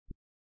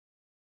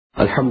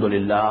الحمد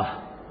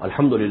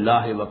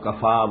للہ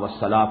وکفا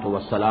والصلاة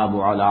والسلام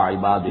علی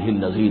عباده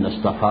الذین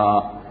اصطفى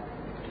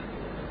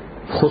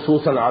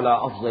خصوصا علی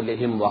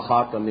افضلهم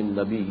وخاتم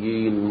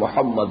النبیین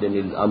محمد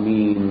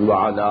الامین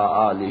وعلی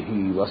آلہ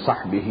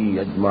وصحبہ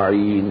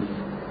اجمعین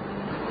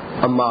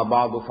اما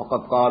بعد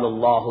فقد قال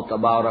اللہ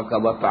تبارک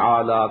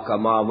وتعالی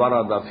کما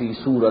ورد فی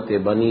سورۃ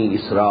بنی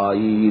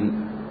اسرائیل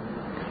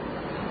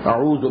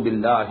اعوذ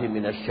باللہ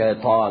من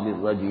الشیطان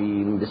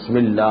الرجیم بسم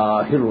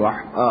اللہ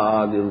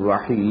الرحمن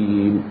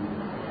الرحیم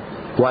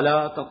ولا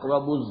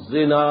تقربوا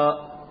الزنا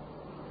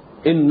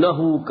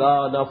انہ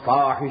کان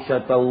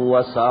فاحشۃ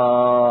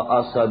وساء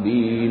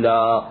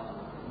سبیلا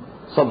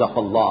صدق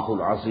اللہ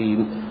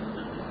العظیم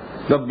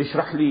رب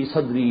اشرح لی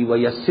صدری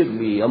ویسر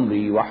لی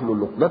امری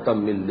واحلل عقدۃ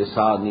من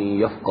لسانی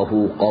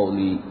یفقہوا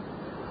قولی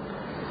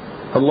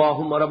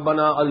اللهم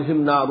ربنا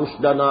الہمنا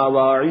رشدنا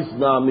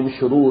واعذنا من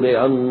شرور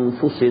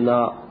انفسنا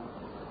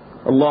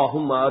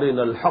اللهم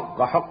ارنا الحق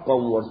حقا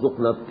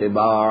وارزقنا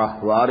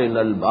اتباعه وارنا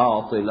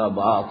الباطل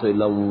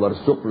باطلا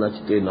وارزقنا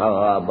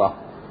اجتنابه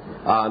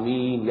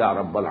آمین یا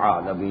رب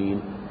العالمین۔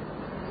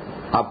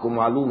 آپ کو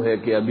معلوم ہے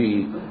کہ ابھی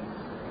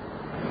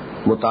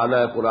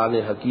مطالعہ قرآن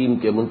حکیم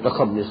کے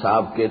منتخب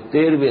نصاب کے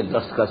 13ویں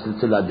درس کا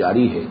سلسلہ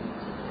جاری ہے،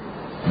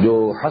 جو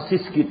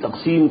حصص کی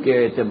تقسیم کے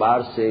اعتبار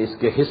سے اس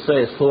کے حصہ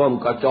سوم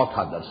کا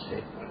چوتھا درس ہے۔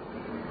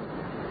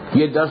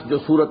 یہ درس جو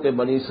سورۃ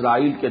بنی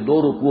اسرائیل کے 2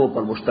 رکوعوں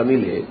پر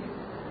مشتمل ہے،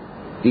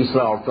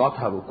 تیسرا اور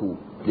چوتھا رکوع،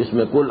 جس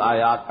میں کل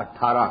آیات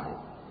 18 ہیں،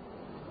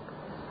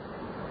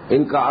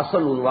 ان کا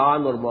اصل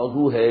عنوان اور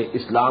موضوع ہے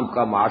اسلام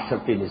کا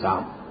معاشرتی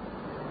نظام۔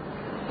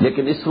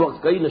 لیکن اس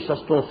وقت کئی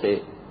نشستوں سے،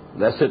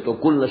 ویسے تو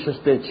کل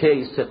نشستیں 6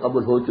 اس سے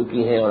قبل ہو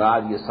چکی ہیں اور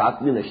آج یہ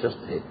 7ویں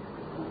نشست ہے،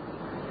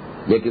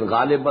 لیکن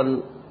غالباً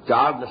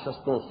 4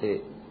 نشستوں سے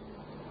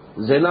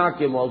زنا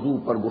کے موضوع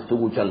پر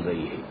گفتگو چل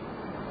رہی ہے،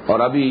 اور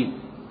ابھی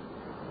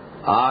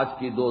آج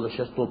کی 2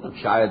 نشستوں تک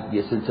شاید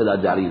یہ سلسلہ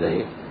جاری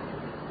رہے۔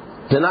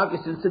 زنا کے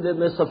سلسلے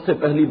میں سب سے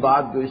پہلی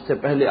بات جو اس سے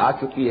پہلے آ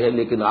چکی ہے،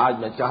 لیکن آج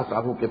میں چاہتا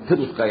ہوں کہ پھر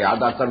اس کا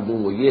اعادہ کر دوں،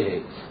 وہ یہ ہے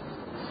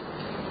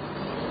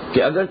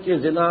کہ اگرچہ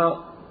زنا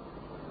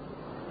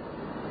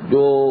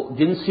جو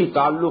جنسی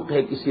تعلق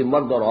ہے کسی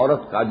مرد اور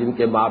عورت کا جن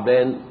کے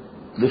مابین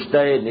رشتہ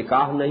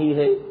نکاح نہیں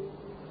ہے،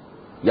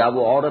 یا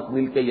وہ عورت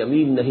مل کے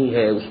یمین نہیں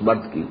ہے اس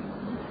مرد کی،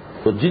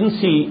 تو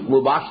جنسی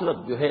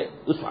مباشرت جو ہے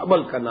اس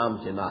عمل کا نام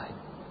زنا ہے۔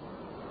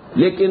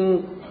 لیکن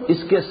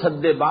اس کے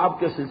سد باب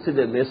کے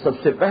سلسلے میں سب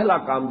سے پہلا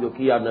کام جو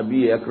کیا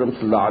نبی اکرم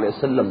صلی اللہ علیہ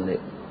وسلم نے،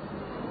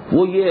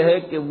 وہ یہ ہے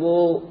کہ وہ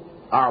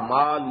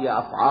اعمال یا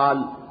افعال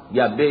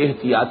یا بے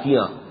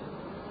احتیاطیاں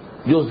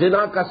جو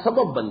زنا کا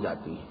سبب بن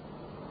جاتی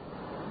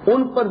ہیں،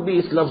 ان پر بھی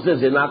اس لفظ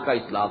زنا کا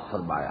اطلاق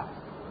فرمایا،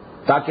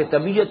 تاکہ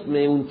طبیعت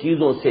میں ان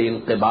چیزوں سے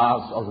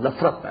انقباض اور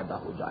نفرت پیدا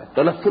ہو جائے،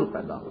 تنفر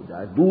پیدا ہو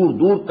جائے، دور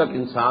دور تک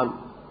انسان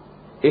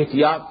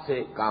احتیاط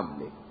سے کام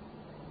لے۔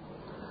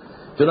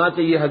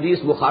 چنانچہ یہ حدیث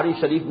بخاری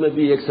شریف میں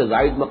بھی 1 سے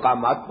زائد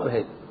مقامات پر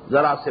ہے،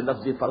 ذرا سے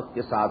لفظی فرق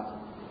کے ساتھ،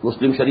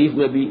 مسلم شریف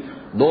میں بھی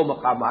 2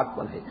 مقامات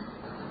پر ہے۔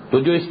 تو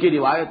جو اس کی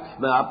روایت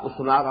میں آپ کو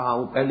سنا رہا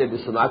ہوں، پہلے بھی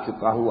سنا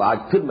چکا ہوں، آج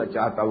پھر میں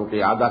چاہتا ہوں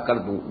کہ اعادہ کر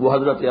دوں، وہ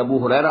حضرت ابو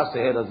ہریرہ سے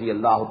ہے رضی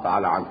اللہ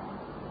تعالی عنہ،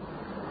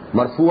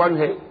 مرفوعاً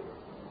ہے،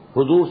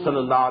 حضور صلی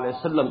اللہ علیہ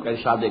وسلم کا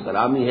ارشاد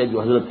گرامی ہے جو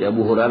حضرت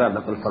ابو ہریرہ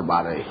نقل فرما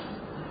رہے ہیں۔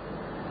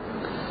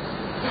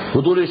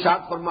 حضور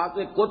ارشاد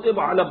فرماتے کتب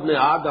علی ابن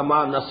آدم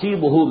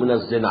نصیبہ من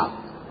الزنا،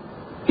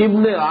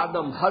 ابن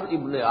آدم، ہر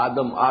ابن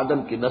آدم، آدم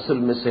کی نسل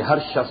میں سے ہر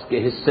شخص کے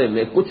حصے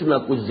میں کچھ نہ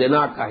کچھ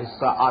زنا کا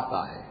حصہ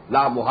آتا ہے،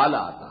 لا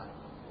محالہ آتا ہے،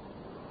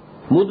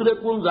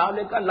 مدرکن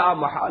ذالک لا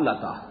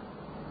محالۃ،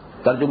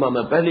 ترجمہ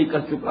میں پہلے ہی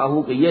کر چکا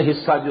ہوں کہ یہ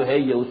حصہ جو ہے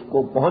یہ اس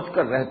کو پہنچ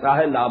کر رہتا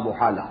ہے لا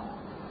محالہ۔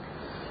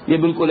 یہ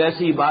بالکل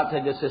ایسی ہی بات ہے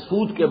جیسے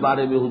سود کے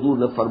بارے میں حضور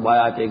نے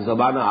فرمایا کہ ایک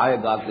زمانہ آئے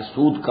گا کہ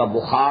سود کا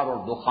بخار اور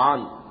دخان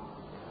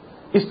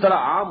اس طرح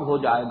عام ہو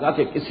جائے گا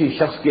کہ کسی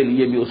شخص کے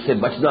لیے بھی اس سے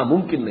بچنا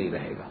ممکن نہیں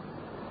رہے گا۔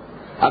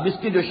 اب اس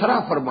کی جو شرح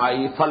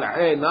فرمائی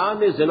فالعینان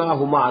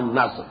زناہما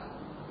النظر،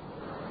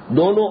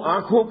 دونوں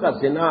آنکھوں کا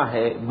زنا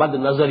ہے بد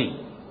نظری،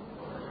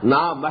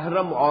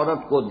 نامحرم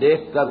عورت کو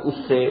دیکھ کر اس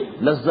سے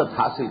لذت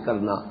حاصل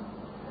کرنا،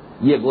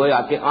 یہ گویا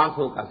کہ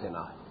آنکھوں کا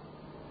زنا ہے۔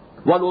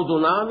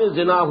 والاذنان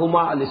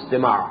زناہما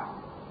الاستماع،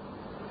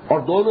 اور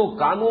دونوں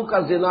کانوں کا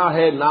زنا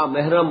ہے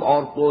نامحرم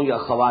عورتوں یا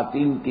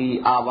خواتین کی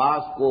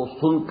آواز کو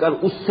سن کر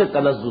اس سے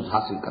تلذذ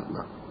حاصل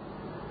کرنا۔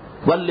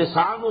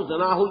 واللسان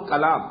زناہ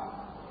الکلام،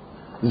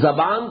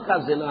 زبان کا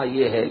زنا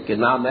یہ ہے کہ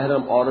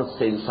نامحرم عورت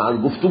سے انسان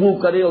گفتگو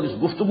کرے اور اس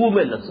گفتگو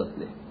میں لذت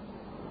لے۔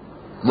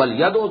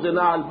 والید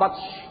زنا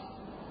البطش،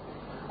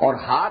 اور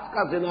ہاتھ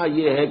کا زنا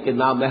یہ ہے کہ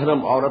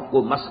نامحرم عورت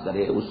کو مس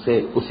کرے،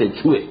 اسے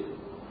چھوئے۔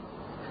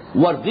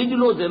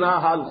 والرجل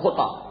زناها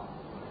الخطا،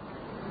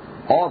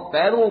 اور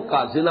پیروں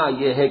کا زنا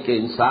یہ ہے کہ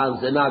انسان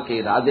زنا کے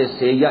ارادے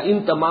سے یا ان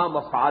تمام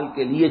افعال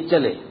کے لیے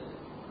چلے۔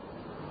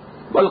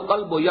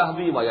 والقلب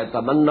یہوی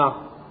ویتمنی،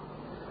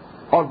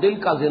 اور دل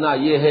کا زنا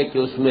یہ ہے کہ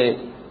اس میں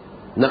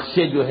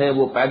نقشے جو ہیں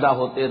وہ پیدا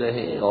ہوتے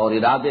رہیں اور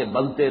ارادے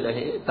بنتے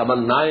رہیں،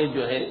 تمنائیں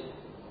جو ہیں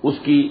اس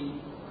کی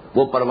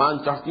وہ پروان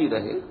چڑھتی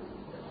رہے۔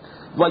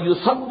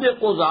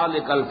 وَيُصَدِّقُ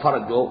ذَلِكَ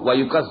الْفَرْجُ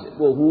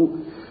وَيُكَذِّبُهُ،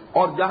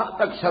 اور جہاں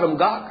تک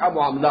شرمگاہ کا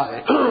معاملہ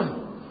ہے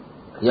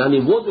یعنی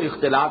وہ جو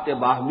اختلاط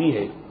باہمی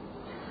ہے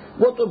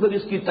وہ تو پھر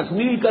اس کی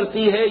تکمیل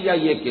کرتی ہے یا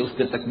یہ کہ اس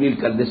کے تکمیل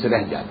کرنے سے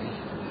رہ جاتی ہے۔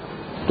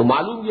 تو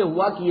معلوم یہ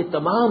ہوا کہ یہ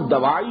تمام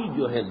دواعی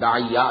جو ہیں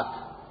داعیات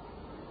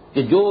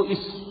کہ جو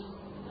اس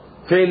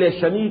فعل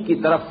شنی کی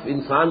طرف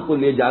انسان کو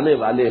لے جانے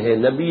والے ہیں،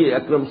 نبی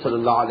اکرم صلی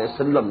اللہ علیہ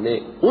وسلم نے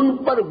ان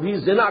پر بھی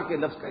زنا کے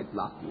لفظ کا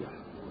اطلاق کیا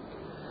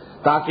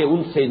تاکہ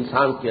ان سے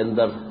انسان کے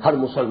اندر، ہر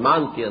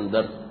مسلمان کے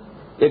اندر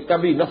ایک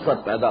کبھی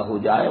نفرت پیدا ہو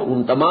جائے،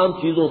 ان تمام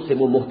چیزوں سے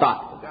وہ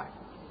محتاط ہو جائے۔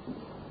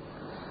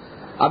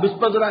 اب اس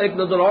پر ذرا ایک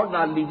نظر اور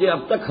ڈال لیجیے۔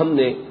 اب تک ہم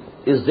نے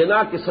اس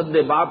زنا کے سد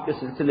باب کے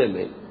سلسلے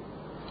میں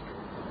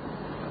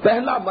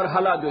پہلا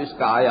مرحلہ جو اس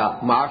کا آیا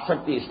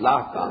معاشرتی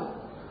اصلاح کا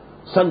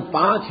سن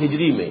 5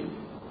 ہجری میں،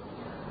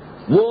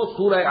 وہ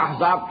سورہ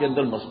احزاب کے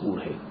اندر مذکور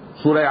ہے۔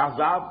 سورہ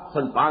احزاب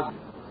سن 5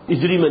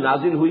 ہجری میں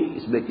نازل ہوئی،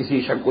 اس میں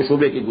کسی شک و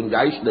شبے کی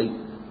گنجائش نہیں۔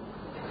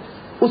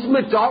 اس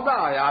میں 14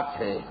 آیات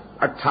ہیں،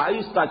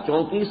 28 تا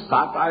 34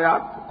 7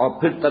 آیات، اور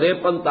پھر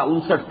 53 تا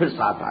 59 پھر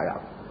 7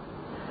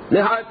 آیات،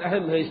 نہایت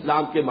اہم ہے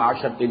اسلام کے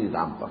معاشرتی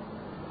نظام پر۔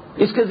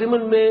 اس کے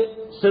ضمن میں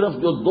صرف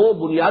جو 2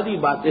 بنیادی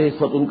باتیں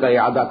اس وقت ان کا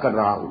اعادہ کر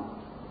رہا ہوں۔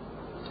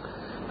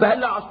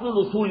 پہلا اصل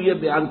اصول یہ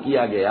بیان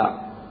کیا گیا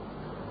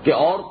کہ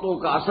عورتوں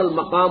کا اصل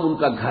مقام ان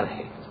کا گھر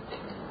ہے۔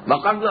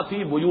 وَقَرْنَ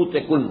فِي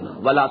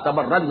بُيُوتِكُنَّ وَلَا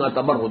تَبَرَّجْنَ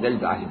تَبَرُّجَ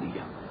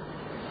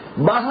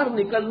الْجَاهِلِيَّةِ، باہر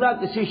نکلنا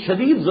کسی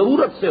شدید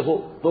ضرورت سے ہو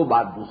تو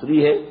بات دوسری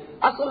ہے،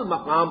 اصل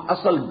مقام،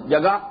 اصل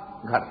جگہ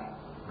گھر ہے۔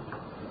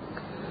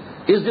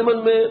 اس ضمن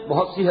میں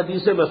بہت سی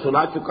حدیثیں میں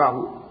سنا چکا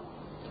ہوں،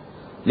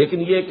 لیکن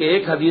یہ کہ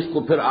ایک حدیث کو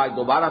پھر آج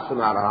دوبارہ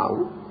سنا رہا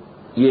ہوں۔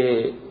 یہ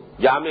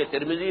جامع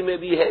ترمذی میں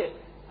بھی ہے،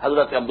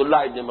 حضرت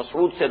عبداللہ ابن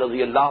مسعود سے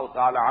رضی اللہ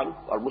تعالی عنہ،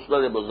 اور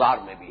مسند بزار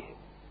میں بھی ہے۔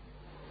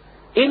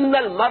 ان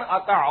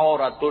المرأۃ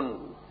عورۃ،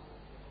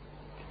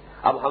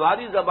 اب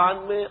ہماری زبان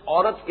میں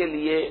عورت کے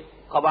لیے،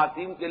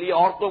 خواتین کے لیے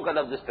عورتوں کا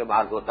لفظ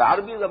استعمال ہوتا ہے۔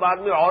 عربی زبان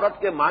میں عورت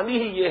کے معنی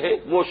ہی یہ ہے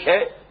وہ شے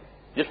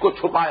جس کو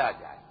چھپایا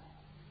جائے۔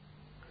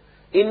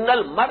 ان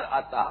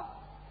المرأۃ،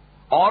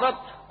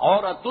 عورت،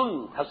 عورتن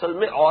اصل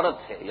میں عورت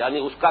ہے، یعنی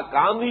اس کا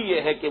کام ہی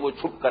یہ ہے کہ وہ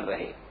چھپ کر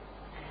رہے،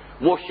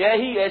 وہ شے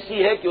ہی ایسی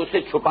ہے کہ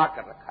اسے چھپا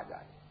کر رکھا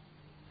جائے۔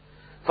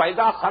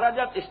 فَإِذَا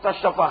خَرَجَتْ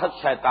اسْتَشْرَفَهَا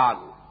الشَّيْطَانُ،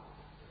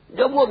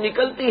 جب وہ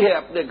نکلتی ہے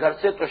اپنے گھر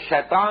سے تو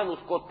شیطان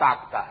اس کو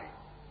تاکتا ہے۔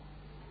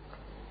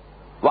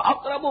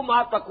 وَأَقْرَبُ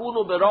مَا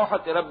تَكُونُ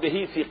بِرَوْحَةِ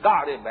رَبِّهِ فِي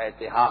قَعْرِ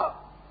بَيْتِهَا،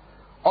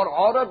 اور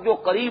عورت جو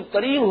قریب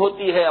ترین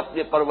ہوتی ہے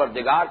اپنے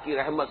پروردگار کی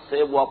رحمت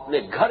سے وہ اپنے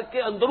گھر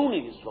کے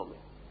اندرونی حصوں میں،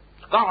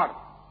 قعر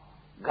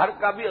گھر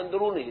کا بھی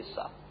اندرونی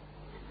حصہ،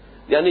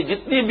 یعنی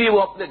جتنی بھی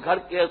وہ اپنے گھر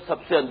کے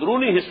سب سے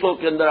اندرونی حصوں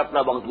کے اندر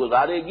اپنا وقت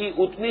گزارے گی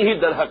اتنی ہی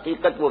در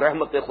حقیقت وہ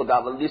رحمت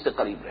خداوندی سے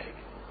قریب رہے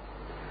گی۔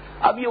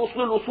 اب یہ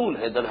اصول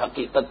ہے در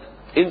حقیقت،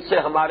 ان سے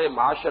ہمارے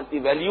معاشرتی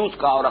ویلیوز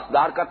کا اور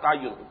اقدار کا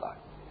تعین ہوتا ہے۔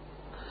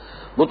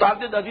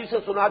 متعدد حدیثیں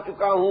سنا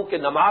چکا ہوں کہ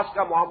نماز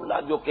کا معاملہ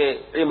جو کہ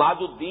عماد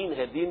الدین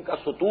ہے، دین کا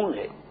ستون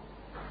ہے،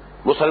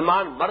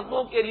 مسلمان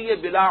مردوں کے لیے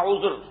بلا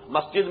عذر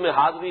مسجد میں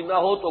حاضری نہ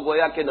ہو تو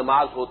گویا کہ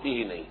نماز ہوتی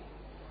ہی نہیں،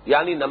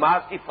 یعنی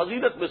نماز کی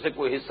فضیلت میں سے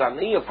کوئی حصہ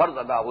نہیں ہے، فرض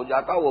ادا ہو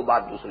جاتا وہ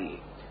بات دوسری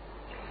ہے۔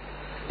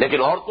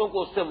 لیکن عورتوں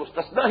کو اس سے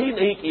مستثنی ہی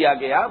نہیں کیا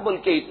گیا،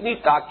 بلکہ اتنی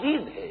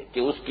تاکید ہے کہ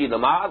اس کی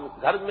نماز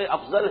گھر میں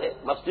افضل ہے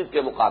مسجد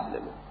کے مقابلے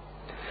میں،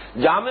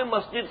 جامع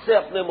مسجد سے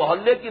اپنے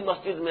محلے کی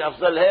مسجد میں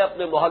افضل ہے،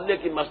 اپنے محلے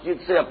کی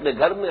مسجد سے اپنے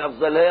گھر میں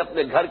افضل ہے،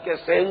 اپنے گھر کے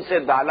صحن سے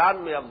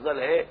دالان میں افضل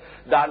ہے،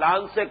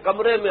 دالان سے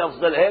کمرے میں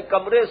افضل ہے،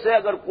 کمرے سے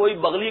اگر کوئی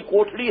بغلی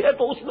کوٹھڑی ہے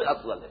تو اس میں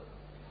افضل ہے۔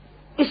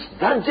 اس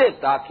درجے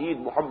تاکید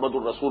محمد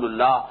الرسول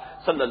اللہ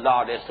صلی اللہ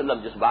علیہ وسلم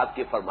جس بات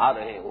کی فرما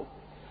رہے ہوں،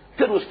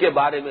 پھر اس کے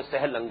بارے میں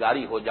سہل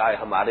انگاری ہو جائے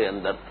ہمارے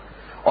اندر،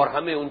 اور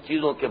ہمیں ان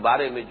چیزوں کے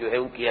بارے میں جو ہے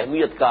ان کی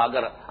اہمیت کا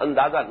اگر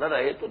اندازہ نہ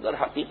رہے تو در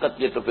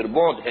حقیقت یہ تو پھر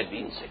بعد ہے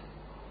دین سے۔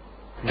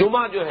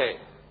 جمعہ جو ہے،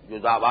 جو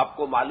اب آپ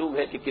کو معلوم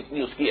ہے کہ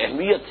کتنی اس کی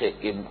اہمیت ہے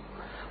کہ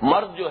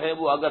مرد جو ہے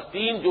وہ اگر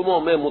 3 جمعوں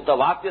میں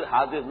متواتر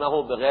حاضر نہ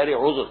ہو بغیر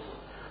عذر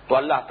تو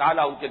اللہ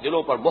تعالیٰ ان کے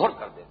دلوں پر مہر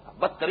کر دیتا۔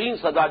 بدترین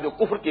سزا جو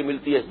کفر کی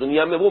ملتی ہے اس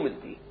دنیا میں وہ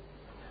ملتی ہے،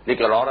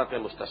 لیکن عورتیں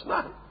مستثنیٰ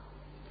ہیں۔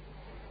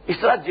 اس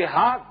طرح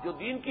جہاد جو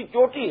دین کی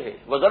چوٹی ہے،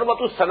 وَضَرْبَةُ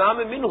السَّنَامِ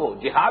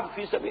مِنْهُ، جہاد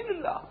فی سبیل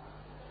اللہ،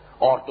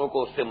 عورتوں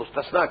کو اس سے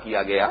مستثنیٰ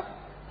کیا گیا۔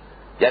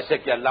 جیسے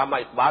کہ علامہ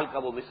اقبال کا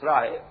وہ مصرع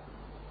ہے،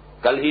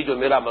 کل ہی جو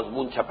میرا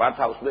مضمون چھپا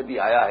تھا اس میں بھی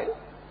آیا ہے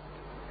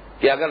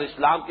کہ اگر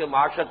اسلام کے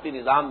معاشرتی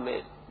نظام میں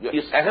جو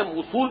اس اہم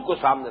اصول کو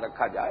سامنے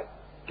رکھا جائے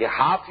کہ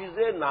حافظ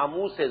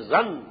ناموس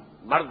زن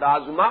مرد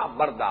آزما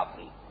مرد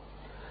آفری،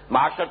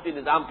 معاشرتی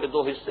نظام کے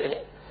 2 حصے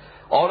ہیں،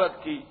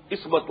 عورت کی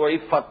عصمت و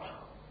عفت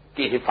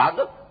کی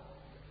حفاظت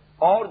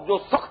اور جو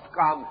سخت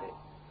کام ہے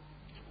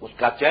اس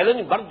کا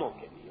چیلنج مردوں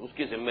کے لیے، اس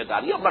کی ذمہ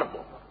داریاں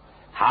مردوں پر،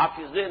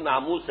 حافظ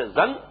ناموس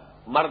زن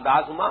مرد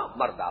آزما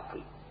مرد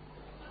آفری۔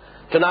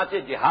 چنانچہ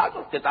جہاد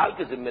اور قتال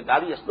کی ذمہ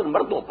داری اصلاً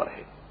مردوں پر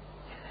ہے۔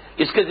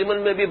 اس کے ضمن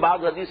میں بھی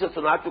بعض حدیثیں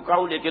سنا چکا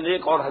ہوں، لیکن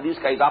ایک اور حدیث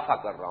کا اضافہ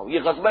کر رہا ہوں۔ یہ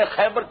غزوہ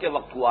خیبر کے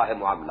وقت ہوا ہے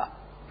معاملہ۔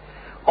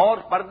 اور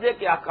پردے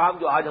کے احکام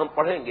جو آج ہم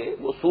پڑھیں گے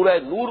وہ سورہ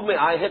نور میں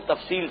آئے ہیں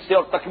تفصیل سے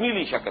اور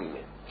تکمیلی شکل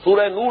میں.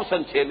 سورہ نور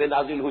سن 6 میں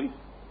نازل ہوئی،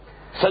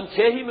 سن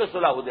 6 ہی میں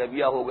صلح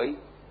حدیبیہ ہو گئی.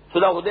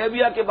 صلح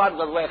حدیبیہ کے بعد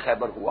غزوہ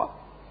خیبر ہوا.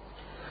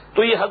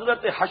 تو یہ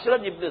حضرت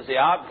حشرج ابن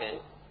زیاد ہیں،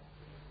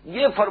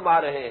 یہ فرما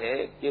رہے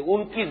ہیں کہ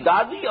ان کی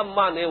دادی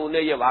اماں نے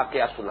انہیں یہ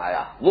واقعہ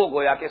سنایا. وہ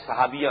گویا کہ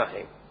صحابیاں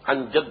ہیں،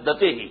 عن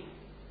جدتے ہی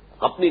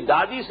اپنی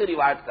دادی سے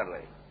روایت کر رہے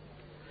ہیں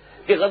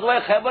کہ غزوہ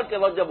خیبر کے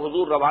وقت جب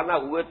حضور روانہ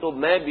ہوئے تو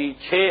میں بھی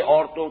 6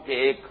 عورتوں کے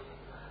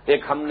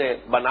ایک ہم نے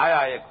بنایا،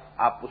 ایک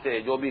آپ اسے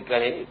جو بھی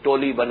کہیں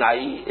ٹولی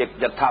بنائی، ایک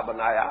جتھا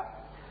بنایا،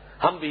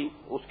 ہم بھی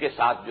اس کے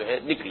ساتھ جو ہے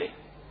نکلے.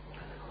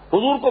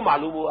 حضور کو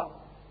معلوم ہوا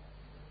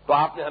تو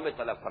آپ نے ہمیں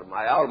طلب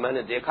فرمایا اور میں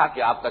نے دیکھا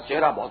کہ آپ کا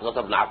چہرہ بہت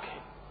غضبناک ہے.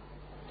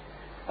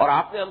 اور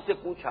آپ نے ہم سے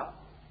پوچھا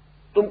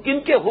تم کن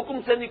کے حکم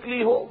سے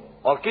نکلی ہو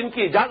اور کن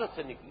کی اجازت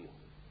سے نکلی ہو،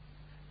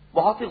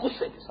 بہت ہی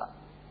غصے کے ساتھ.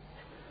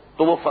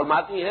 تو وہ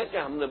فرماتی ہے کہ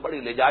ہم نے بڑی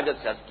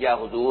لجاجت سے عرض کیا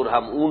حضور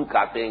ہم اون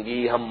کاٹیں گی،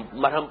 ہم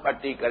مرہم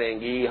پٹی کریں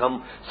گی، ہم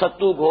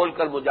ستو گھول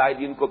کر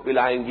مجاہدین کو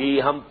پلائیں گی،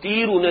 ہم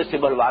تیر انہیں سے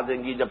بلوا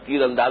دیں گی جب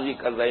تیر اندازی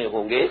کر رہے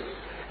ہوں گے،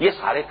 یہ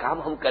سارے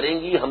کام ہم کریں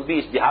گی، ہم بھی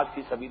اس جہاد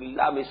فی سبیل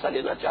اللہ میں حصہ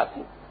لینا چاہتی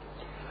ہوں.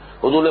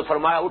 حضور نے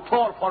فرمایا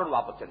اٹھو اور فوراً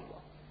واپس چلی جاؤ.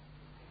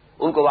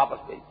 ان کو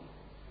واپس بھیج دیا.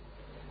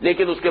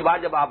 لیکن اس کے بعد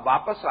جب آپ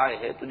واپس آئے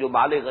ہیں تو جو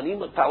مال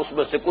غنیمت تھا اس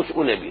میں سے کچھ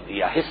انہیں بھی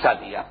دیا، حصہ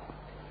دیا.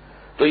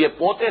 تو یہ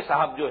پوتے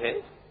صاحب جو ہے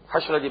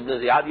حشرج ابن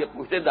زیاد یہ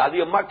پوچھتے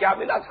دادی اماں کیا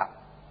ملا تھا؟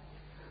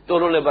 تو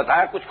انہوں نے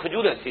بتایا کچھ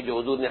کھجوریں تھیں جو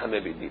حضور نے ہمیں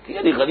بھی دی تھی.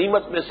 یعنی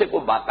غنیمت میں سے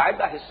کوئی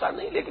باقاعدہ حصہ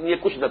نہیں، لیکن یہ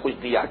کچھ نہ کچھ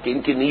دیا کہ ان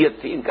کی نیت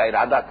تھی، ان کا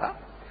ارادہ تھا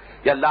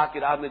کہ اللہ کی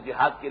راہ میں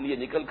جہاد کے لیے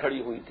نکل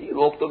کھڑی ہوئی تھی.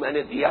 روک تو میں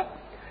نے دیا،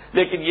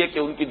 لیکن یہ کہ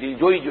ان کی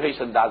دلجوئی جو ہے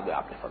اس انداز میں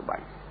آپ نے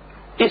فرمائی.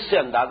 اس سے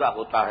اندازہ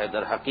ہوتا ہے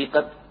در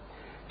حقیقت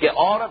کہ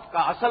عورت کا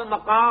اصل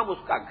مقام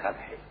اس کا گھر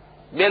ہے.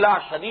 بلا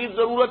شدید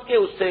ضرورت کے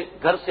اس سے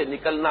گھر سے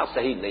نکلنا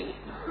صحیح نہیں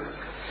ہے.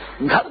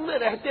 گھر میں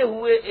رہتے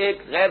ہوئے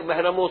ایک غیر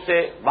محرموں سے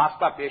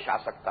واسطہ پیش آ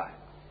سکتا ہے.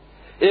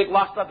 ایک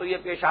واسطہ تو یہ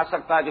پیش آ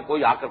سکتا ہے کہ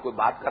کوئی آ کر کوئی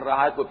بات کر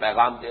رہا ہے، کوئی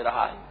پیغام دے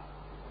رہا ہے.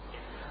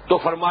 تو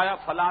فرمایا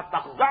فلا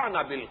تخضعن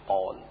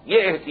بالقول،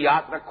 یہ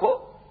احتیاط رکھو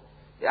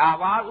کہ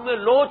آواز میں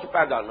لوچ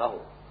پیدا نہ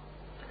ہو.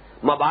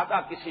 مبادا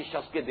کسی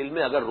شخص کے دل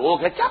میں اگر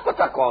روگ ہے، کیا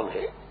پتہ کون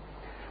ہے،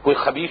 کوئی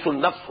خبیث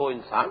النفس ہو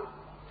انسان،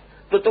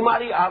 تو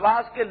تمہاری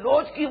آواز کے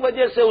لوچ کی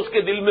وجہ سے اس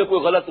کے دل میں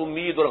کوئی غلط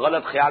امید اور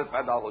غلط خیال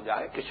پیدا ہو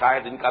جائے کہ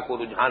شاید ان کا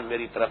کوئی رجحان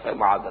میری طرف ہے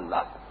معاذ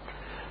اللہ،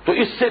 تو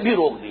اس سے بھی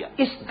روک دیا.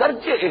 اس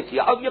درجے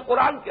احتیاط. اب یہ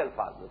قرآن کے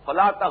الفاظ ہیں،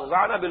 فلا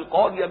تخضعن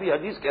بالقول، یہ ابھی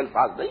حدیث کے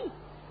الفاظ نہیں،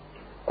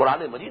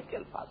 قرآن مجید کے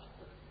الفاظ ہیں.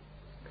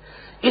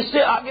 اس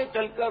سے آگے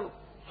چل کر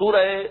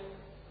سورہ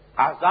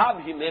احزاب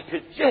ہی میں پھر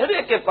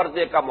چہرے کے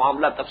پردے کا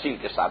معاملہ تفصیل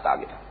کے ساتھ آ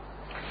گیا،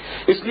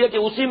 اس لیے کہ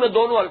اسی میں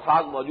دونوں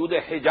الفاظ موجود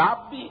ہیں،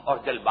 حجاب بھی اور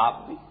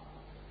جلباب بھی.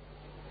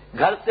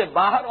 گھر سے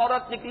باہر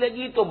عورت نکلے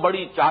گی تو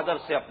بڑی چادر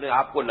سے اپنے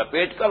آپ کو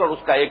لپیٹ کر اور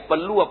اس کا ایک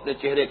پلو اپنے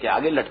چہرے کے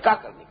آگے لٹکا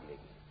کر نکلے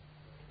گی.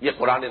 یہ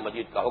قرآن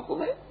مجید کا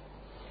حکم ہے.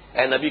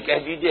 اے نبی کہہ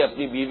دیجئے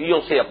اپنی بیویوں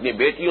سے، اپنی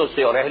بیٹیوں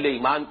سے اور اہل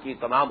ایمان کی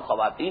تمام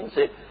خواتین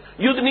سے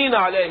یدنین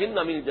علیہن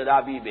من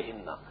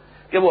جلابیبہن،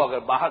 کہ وہ اگر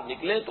باہر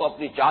نکلیں تو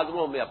اپنی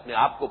چادروں میں اپنے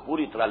آپ کو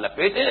پوری طرح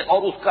لپیٹیں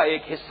اور اس کا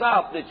ایک حصہ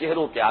اپنے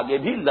چہروں کے آگے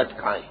بھی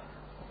لٹکائیں.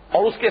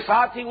 اور اس کے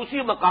ساتھ ہی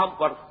اسی مقام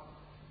پر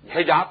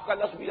حجاب کا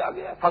لفظ بھی آ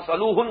گیا،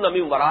 فَصَلُوهُنَّ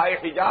مِن وَرَاءِ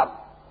حجاب،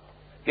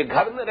 کہ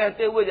گھر میں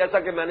رہتے ہوئے جیسا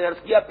کہ میں نے عرض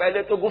کیا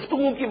پہلے تو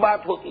گفتگو کی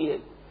بات ہوتی ہے،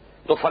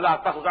 تو فَلَا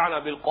تَخْضَعْنَ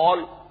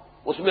بِالْقَوْلِ،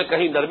 اس میں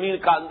کہیں نرمی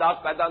کا انداز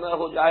پیدا نہ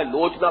ہو جائے،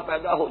 لوچ نہ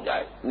پیدا ہو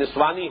جائے.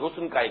 نسوانی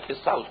حسن کا ایک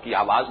حصہ اس کی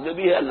آواز میں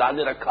بھی ہے، اللہ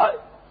نے رکھا ہے.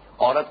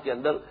 عورت کے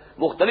اندر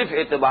مختلف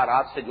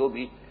اعتبارات سے جو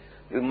بھی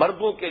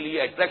مردوں کے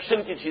لیے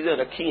اٹریکشن کی چیزیں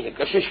رکھی ہیں،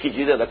 کشش کی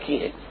چیزیں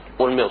رکھی ہیں،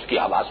 ان میں اس کی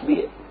آواز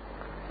بھی ہے.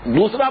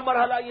 دوسرا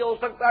مرحلہ یہ ہو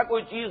سکتا ہے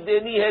کوئی چیز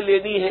دینی ہے،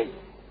 لینی ہے،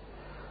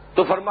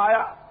 تو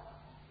فرمایا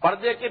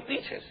پردے کے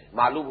پیچھے سے.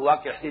 معلوم ہوا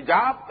کہ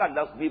حجاب کا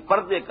لفظ بھی،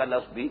 پردے کا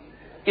لفظ بھی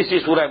اسی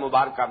سورہ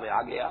مبارکہ میں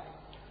آ گیا،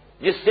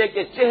 جس سے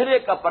کہ چہرے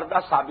کا پردہ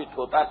ثابت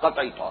ہوتا ہے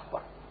قطعی طور پر.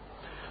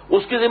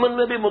 اس کے ضمن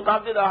میں بھی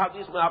متعدد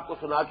احادیث میں آپ کو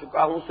سنا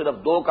چکا ہوں، صرف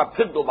 2 کا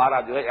پھر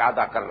دوبارہ جو ہے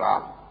اعادہ کر رہا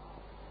ہوں.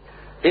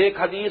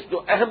 ایک حدیث جو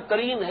اہم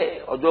ترین ہے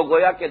اور جو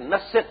گویا کہ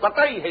نص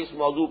قطعی ہے اس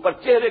موضوع پر،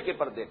 چہرے کے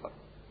پردے پر،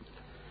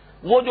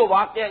 وہ جو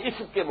واقعہ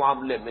عفق کے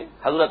معاملے میں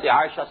حضرت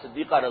عائشہ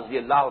صدیقہ رضی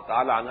اللہ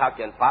تعالی عنہا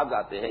کے الفاظ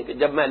آتے ہیں کہ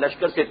جب میں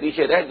لشکر سے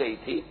پیچھے رہ گئی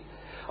تھی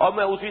اور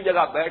میں اسی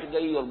جگہ بیٹھ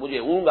گئی اور مجھے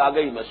اونگ آ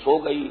گئی، میں سو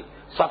گئی.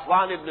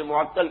 صفوان ابن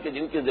معطل کے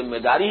جن کی ذمہ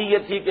داری یہ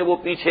تھی کہ وہ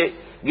پیچھے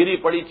گری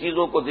پڑی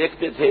چیزوں کو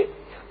دیکھتے تھے،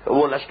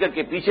 وہ لشکر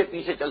کے پیچھے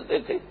پیچھے چلتے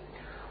تھے،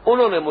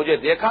 انہوں نے مجھے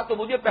دیکھا تو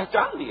مجھے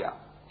پہچان لیا.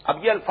 اب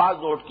یہ الفاظ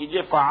نوٹ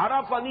کیجئے،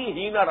 فَعَرَفَنِي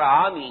حِينَ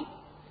رَآنِي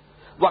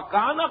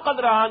وَكَانَ قَدْ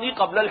رَآنِي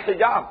قَبْلَ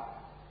الْحِجَابِ،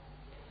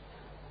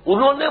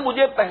 انہوں نے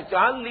مجھے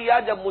پہچان لیا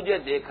جب مجھے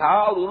دیکھا،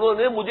 اور انہوں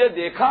نے مجھے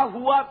دیکھا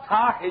ہوا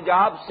تھا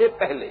حجاب سے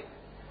پہلے.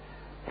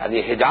 یعنی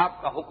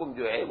حجاب کا حکم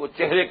جو ہے وہ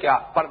چہرے کے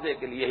پردے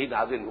کے لیے ہی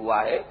نازل ہوا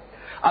ہے.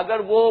 اگر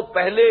وہ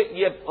پہلے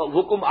یہ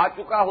حکم آ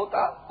چکا ہوتا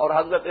اور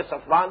حضرت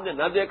صفوان نے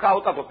نہ دیکھا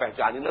ہوتا تو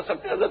پہچان ہی نہ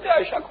سکتے حضرت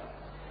عائشہ کو.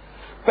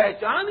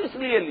 پہچان اس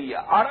لیے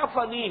لیا،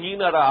 عرفنی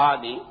حین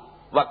رآنی،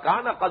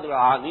 وَكَانَ قَدْ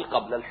رَآنِي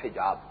قَبْلَ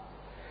الْحِجَابِ۔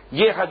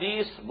 یہ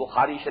حدیث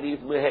بخاری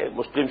شریف میں ہے،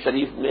 مسلم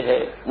شریف میں ہے،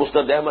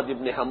 مسند احمد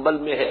ابن حنبل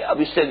میں ہے۔ اب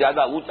اس سے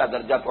زیادہ اونچا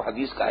درجہ تو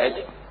حدیث کا ہے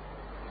نہیں،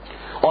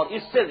 اور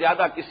اس سے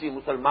زیادہ کسی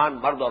مسلمان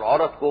مرد اور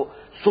عورت کو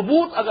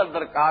ثبوت اگر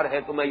درکار ہے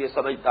تو میں یہ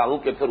سمجھتا ہوں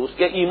کہ پھر اس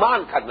کے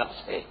ایمان کا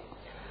نقص ہے۔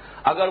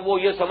 اگر وہ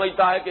یہ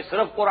سمجھتا ہے کہ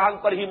صرف قرآن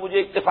پر ہی مجھے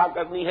اکتفا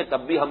کرنی ہے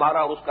تب بھی ہمارا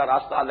اور اس کا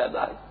راستہ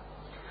علیحدہ ہے۔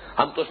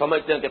 ہم تو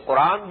سمجھتے ہیں کہ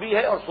قرآن بھی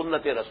ہے اور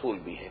سنت رسول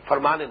بھی ہے،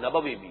 فرمان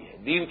نبوی بھی ہے،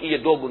 دین کی یہ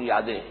دو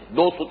بنیادیں ہیں،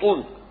 دو ستون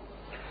ہیں۔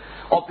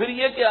 اور پھر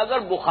یہ کہ اگر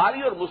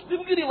بخاری اور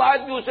مسلم کی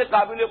روایت بھی اسے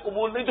قابل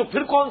قبول نہیں تو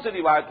پھر کون سی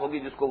روایت ہوگی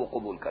جس کو وہ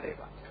قبول کرے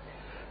گا؟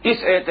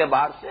 اس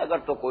اعتبار سے اگر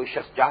تو کوئی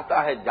شخص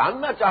چاہتا ہے،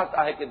 جاننا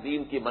چاہتا ہے کہ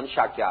دین کی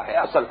منشا کیا ہے،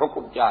 اصل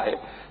حکم کیا ہے،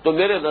 تو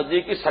میرے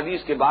نزدیک اس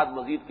حدیث کے بعد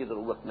مزید کی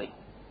ضرورت نہیں۔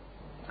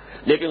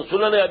 لیکن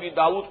سنن ابی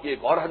داؤد کی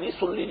ایک اور حدیث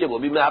سن لیجئے، وہ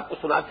بھی میں آپ کو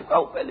سنا چکا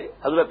ہوں پہلے۔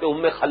 حضرت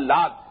ام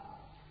خلاد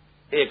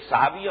ایک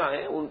صحابیہ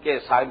ہیں، ان کے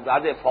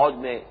صاحبزادے فوج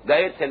میں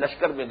گئے تھے،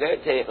 لشکر میں گئے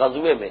تھے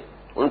غزوے میں،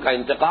 ان کا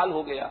انتقال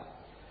ہو گیا،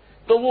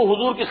 تو وہ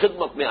حضور کی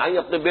خدمت میں آئیں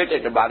اپنے بیٹے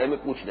کے بارے میں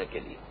پوچھنے کے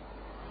لیے۔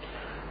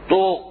 تو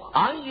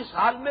آئیں اس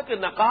حال میں کہ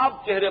نقاب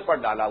چہرے پر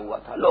ڈالا ہوا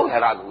تھا، لوگ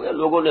حیران ہوئے،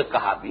 لوگوں نے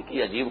کہا بھی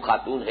کہ عجیب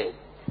خاتون ہے،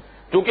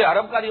 کیونکہ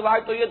عرب کا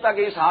رواج تو یہ تھا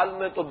کہ اس حال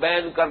میں تو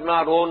بین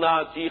کرنا، رونا،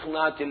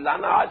 چیخنا،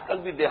 چلانا، آج کل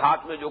بھی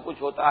دیہات میں جو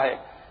کچھ ہوتا ہے،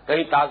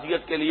 کہیں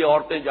تعزیت کے لیے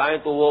عورتیں جائیں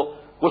تو وہ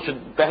کچھ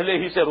پہلے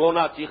ہی سے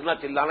رونا، چیخنا،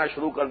 چلانا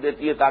شروع کر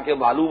دیتی ہے تاکہ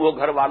معلوم ہو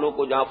گھر والوں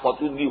کو جہاں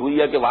فوتودگی ہوئی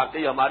ہے کہ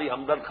واقعی ہماری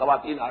ہمدرد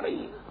خواتین آ رہی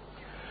ہیں۔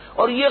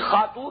 اور یہ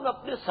خاتون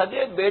اپنے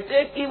سگے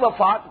بیٹے کی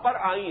وفات پر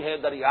آئی ہیں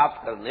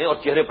دریافت کرنے، اور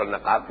چہرے پر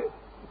نقاب ہے۔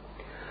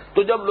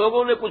 تو جب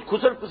لوگوں نے کچھ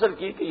کھسر پسر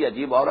کی کہ یہ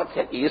عجیب عورت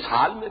ہے کہ اس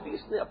حال میں بھی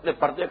اس نے اپنے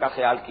پردے کا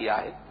خیال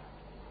کیا ہے،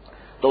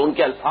 تو ان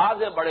کے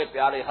الفاظ ہیں بڑے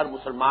پیارے، ہر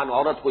مسلمان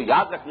عورت کو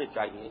یاد رکھنے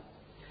چاہیے۔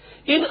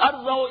 ان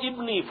ارضا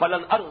ابنی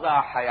فلن ارضا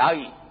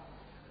حیائی،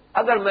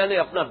 اگر میں نے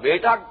اپنا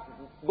بیٹا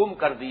گم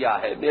کر دیا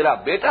ہے، میرا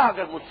بیٹا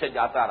اگر مجھ سے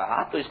جاتا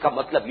رہا تو اس کا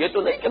مطلب یہ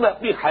تو نہیں کہ میں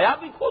اپنی حیا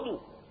بھی کھو دوں،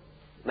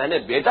 میں نے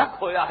بیٹا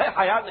کھویا ہے،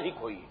 حیا نہیں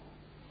کھوئی۔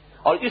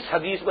 اور اس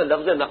حدیث میں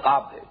لفظ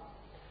نقاب ہے،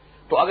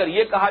 تو اگر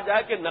یہ کہا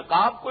جائے کہ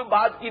نقاب کوئی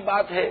بات کی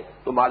بات ہے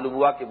تو معلوم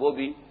ہوا کہ وہ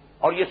بھی،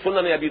 اور یہ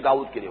سنن ابی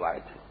داؤد کی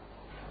روایت ہے۔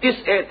 اس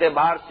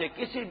اعتبار سے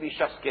کسی بھی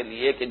شخص کے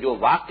لیے کہ جو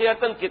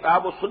واقعتاً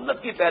کتاب و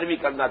سنت کی پیروی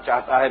کرنا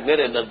چاہتا ہے،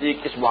 میرے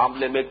نزدیک اس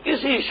معاملے میں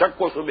کسی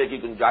شک و شبے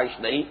کی گنجائش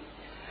نہیں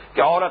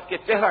کہ عورت کے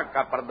چہرہ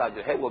کا پردہ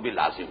جو ہے وہ بھی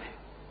لازم ہے۔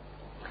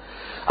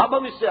 اب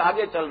ہم اس سے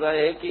آگے چل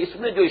رہے ہیں کہ اس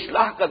میں جو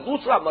اصلاح کا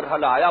دوسرا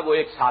مرحلہ آیا وہ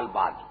 1 سال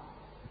بعد،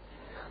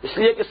 اس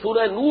لیے کہ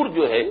سورہ نور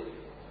جو ہے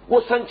وہ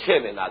سن 6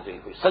 میں نازل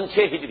ہوئی، سن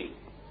 6 ہجری۔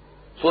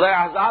 سورہ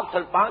احزاب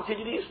سن 5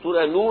 ہجری،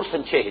 سورہ نور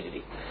سن 6 ہجری۔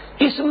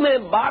 اس میں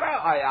 12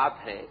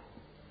 آیات ہیں،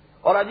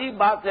 اور عجیب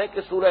بات ہے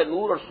کہ سورہ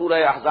نور اور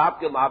سورہ احزاب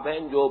کے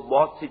مابین جو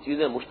بہت سی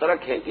چیزیں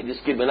مشترک ہیں کہ جس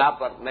کی بنا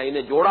پر میں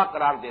انہیں جوڑا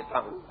قرار دیتا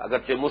ہوں،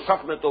 اگرچہ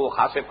مصحف میں تو وہ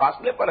خاصے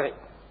فاصلے پر ہیں،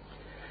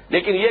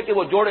 لیکن یہ کہ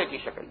وہ جوڑے کی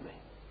شکل میں،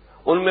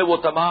 ان میں وہ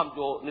تمام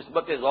جو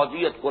نسبت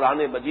زوجیت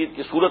قرآن مجید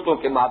کی صورتوں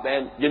کے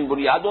مابین جن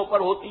بنیادوں پر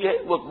ہوتی ہے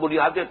وہ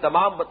بنیادیں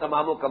تمام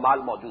بتمام و کمال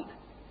موجود ہیں۔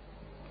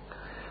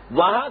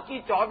 وہاں کی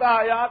 14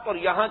 آیات اور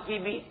یہاں کی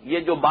بھی یہ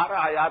جو 12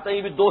 آیات ہیں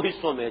یہ بھی 2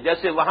 حصوں میں،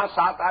 جیسے وہاں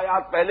 7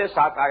 آیات پہلے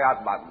 7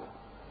 آیات بعد میں،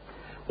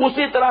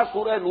 اسی طرح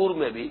سورہ نور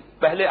میں بھی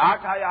پہلے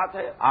 8 آیات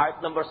ہیں،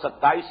 آیت نمبر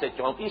 27 سے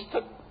 34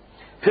 تک،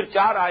 پھر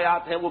 4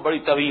 آیات ہیں وہ بڑی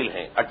طویل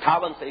ہیں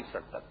 58 سے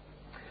 61 تک۔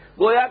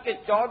 گویا کہ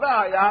 14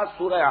 آیات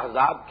سورہ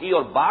احزاب کی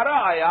اور 12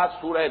 آیات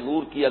سورہ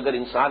نور کی اگر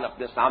انسان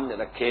اپنے سامنے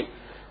رکھے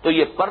تو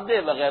یہ پردے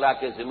وغیرہ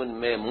کے ضمن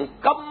میں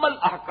مکمل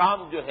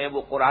احکام جو ہیں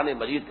وہ قرآن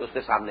مجید کے اس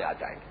کے سامنے آ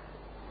جائیں گے۔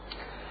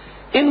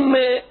 ان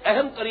میں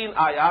اہم ترین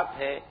آیات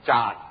ہیں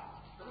 4،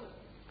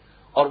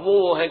 اور وہ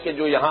ہیں کہ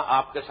جو یہاں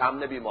آپ کے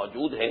سامنے بھی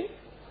موجود ہیں۔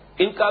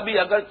 ان کا بھی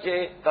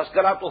اگرچہ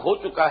تذکرہ تو ہو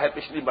چکا ہے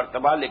پچھلی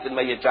مرتبہ، لیکن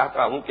میں یہ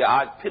چاہتا ہوں کہ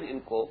آج پھر ان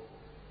کو،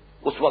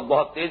 اس وقت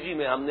بہت تیزی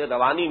میں ہم نے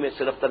روانی میں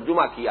صرف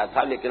ترجمہ کیا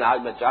تھا، لیکن آج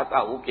میں چاہتا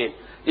ہوں کہ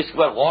اس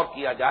پر غور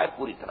کیا جائے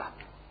پوری طرح۔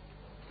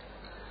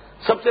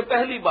 سب سے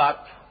پہلی بات،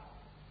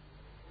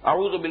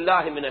 اعوذ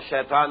باللہ من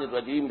الشیطان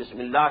الرجیم، بسم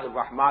اللہ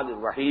الرحمن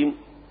الرحیم،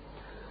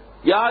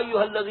 یا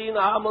ایھا الذین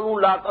آمنوا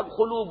لا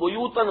تدخلوا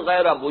بیوتا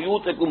غیر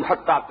بیوتکم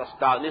حتی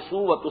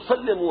تستأنسوا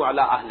وتسلموا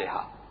علی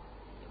اہلہا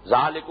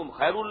ذالکم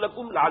خیر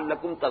لکم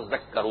لعلکم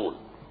تذکرون۔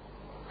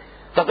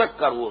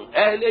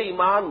 اہل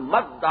ایمان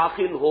مت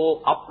داخل ہو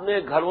اپنے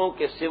گھروں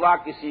کے سوا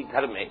کسی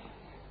گھر میں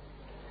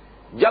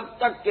جب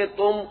تک کہ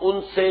تم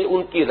ان سے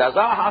ان کی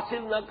رضا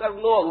حاصل نہ کر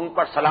لو اور ان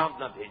پر سلام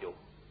نہ بھیجو،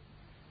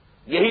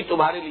 یہی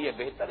تمہارے لیے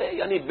بہتر ہے۔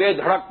 یعنی بے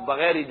دھڑک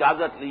بغیر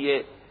اجازت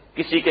لیے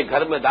کسی کے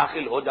گھر میں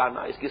داخل ہو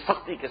جانا، اس کی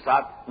سختی کے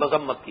ساتھ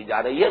مذمت کی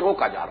جا رہی ہے،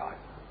 روکا جا رہا ہے۔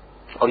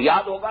 اور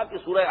یاد ہوگا کہ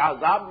سورہ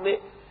احزاب میں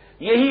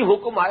یہی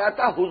حکم آیا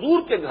تھا حضور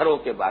کے گھروں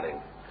کے بارے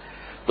میں،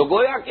 تو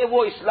گویا کہ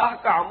وہ اصلاح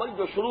کا عمل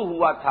جو شروع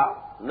ہوا تھا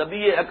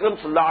نبی اکرم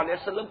صلی اللہ علیہ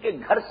وسلم کے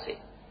گھر سے،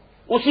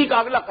 اسی کا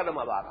اگلا قدم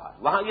اب آ رہا ہے۔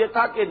 وہاں یہ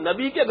تھا کہ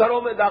نبی کے گھروں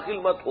میں داخل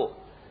مت ہو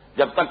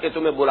جب تک کہ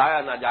تمہیں بلایا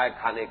نہ جائے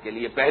کھانے کے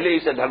لیے، پہلے ہی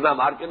سے دھرنا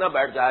مار کے نہ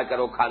بیٹھ جایا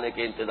کرو کھانے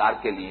کے انتظار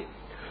کے لیے،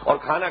 اور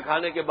کھانا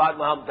کھانے کے بعد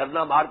وہاں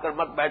دھرنا مار کر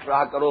مت بیٹھ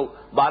رہا کرو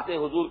باتیں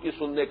حضور کی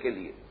سننے کے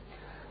لیے۔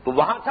 تو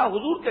وہاں تھا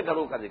حضور کے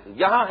گھروں کا ذکر،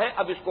 یہاں ہے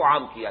اب اس کو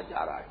عام کیا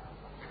جا رہا ہے۔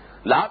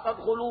 لا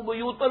تدخلوا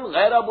بیوتا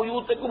غیر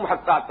بیوتکم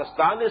حتی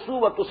تستانسوا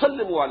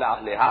وتسلموا علی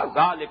اہلہا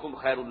ذالکم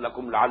خیر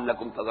لکم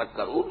لعلکم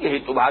تذکرون، یہی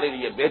تمہارے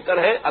لیے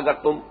بہتر ہے اگر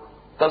تم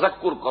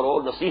تذکر کرو،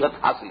 نصیحت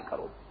حاصل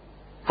کرو۔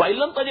 فإن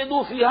لم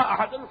تجدوا فیہا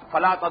احدا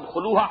فلا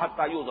تدخلوها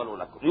حتی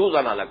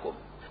یؤذن لکم،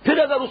 پھر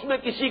اگر اس میں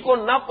کسی کو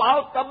نہ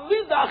پاؤ تب بھی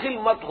داخل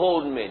مت ہو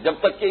ان میں جب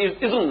تک کہ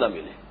اذن نہ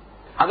ملے۔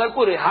 اگر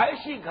کوئی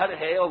رہائشی گھر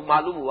ہے اور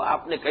معلوم ہوا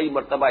آپ نے کئی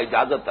مرتبہ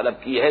اجازت طلب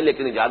کی ہے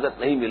لیکن اجازت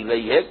نہیں مل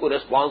رہی ہے، کوئی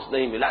ریسپانس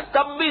نہیں ملا،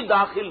 تب بھی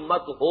داخل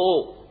مت ہو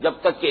جب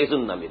تک کہ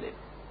اذن نہ ملے۔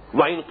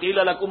 وَإِنْ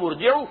قِيلَ لَكُمْ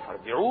ارْجِعُوا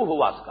فَارْجِعُوا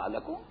هُوَ أَزْكَىٰ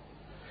لَكُمْ،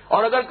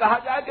 اور اگر کہا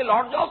جائے کہ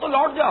لوٹ جاؤ تو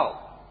لوٹ جاؤ،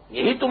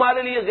 یہی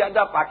تمہارے لیے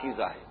زیادہ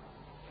پاکیزہ ہے۔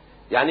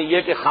 یعنی یہ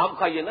کہ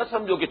خامخواہ یہ نہ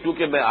سمجھو کہ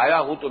چونکہ میں آیا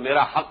ہوں تو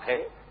میرا حق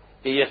ہے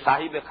کہ یہ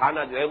صاحب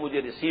خانہ جو ہے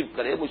مجھے ریسیو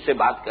کرے، مجھ سے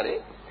بات کرے۔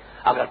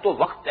 اگر تو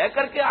وقت طے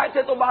کر کے آئے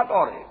تھے تو بات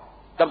اور ہے،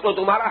 تب تو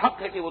تمہارا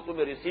حق ہے کہ وہ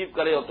تمہیں ریسیو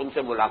کرے اور تم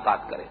سے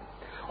ملاقات کرے،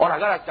 اور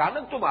اگر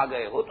اچانک تم آ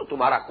گئے ہو تو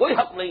تمہارا کوئی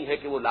حق نہیں ہے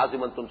کہ وہ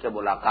لازماً تم سے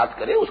ملاقات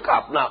کرے، اس کا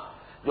اپنا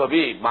جو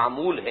ابھی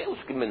معمول ہے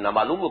اس کی میں نہ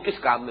معلوم وہ کس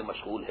کام میں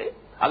مشغول ہے۔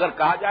 اگر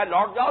کہا جائے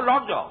لوٹ جاؤ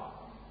لوٹ جاؤ،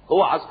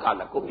 هو أزكىٰ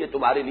لكم، یہ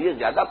تمہارے لیے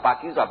زیادہ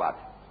پاکیزہ بات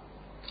ہے۔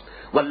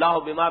 واللہ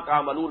بما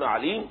تعملون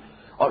علیم،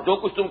 اور جو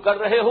کچھ تم کر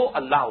رہے ہو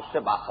اللہ اس سے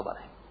باخبر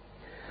ہے۔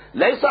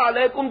 لیس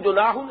علیکم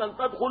جناح ان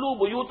تدخلوا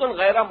بیوتا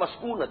غیر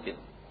مسکونۃ،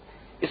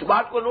 اس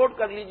بات کو نوٹ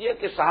کر لیجئے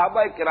کہ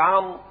صحابہ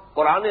کرام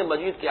قرآن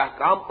مجید کے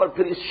احکام پر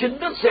پھر اس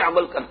شدت سے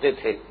عمل کرتے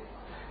تھے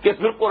کہ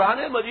پھر قرآن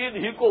مجید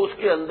ہی کو اس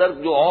کے اندر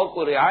جو اور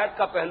کوئی رعایت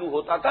کا پہلو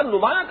ہوتا تھا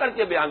نمایاں کر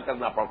کے بیان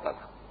کرنا پڑتا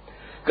تھا۔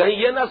 کہیں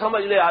یہ نہ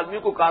سمجھ لے آدمی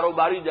کو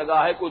کاروباری جگہ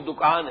ہے، کوئی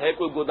دکان ہے،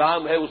 کوئی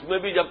گودام ہے، اس میں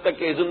بھی جب تک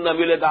کہ اذن نہ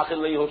ملے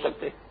داخل نہیں ہو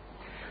سکتے۔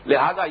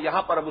 لہذا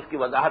یہاں پر اب اس کی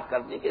وضاحت کر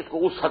دی کہ اس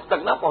کو اس حد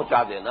تک نہ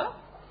پہنچا دینا۔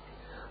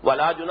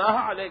 ولا جناح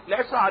علیکم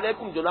لیس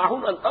علیکم جناح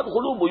ان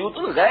تدخلوا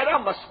بیوتا غیر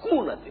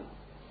مسکونۃ،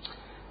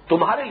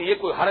 تمہارے لیے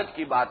کوئی حرج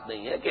کی بات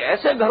نہیں ہے کہ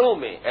ایسے گھروں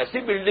میں، ایسی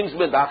بلڈنگز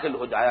میں داخل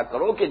ہو جایا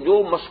کرو کہ جو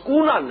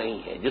مسکونہ نہیں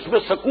ہے، جس میں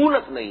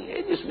سکونت نہیں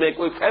ہے، جس میں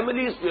کوئی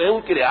فیملیز جو ہے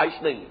ان کی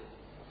رہائش نہیں ہے۔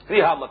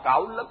 فیہا متاع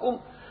لکم،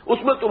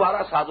 اس میں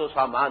تمہارا ساز و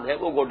سامان ہے،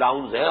 وہ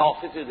گوڈاؤنز ہیں،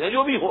 آفیسز ہیں،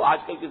 جو بھی ہو آج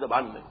کل کی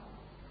زبان میں۔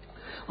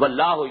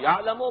 واللہ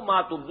یعلم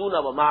ما تبدون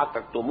وما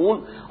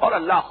تکتمون، اور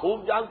اللہ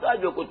خوب جانتا ہے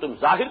جو کچھ تم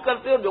ظاہر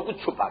کرتے ہو اور جو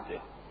کچھ چھپاتے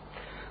ہو۔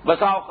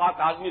 بسا اوقات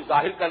آدمی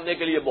ظاہر کرنے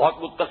کے لیے بہت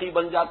متقی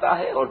بن جاتا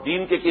ہے اور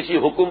دین کے کسی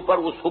حکم پر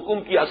اس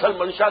حکم کی اصل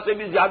منشا سے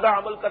بھی زیادہ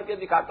عمل کر کے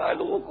دکھاتا ہے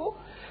لوگوں کو،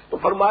 تو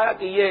فرمایا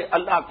کہ یہ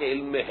اللہ کے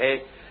علم میں ہے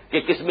کہ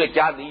کس میں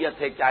کیا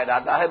نیت ہے، کیا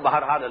ارادہ ہے۔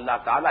 بہرحال اللہ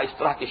تعالیٰ اس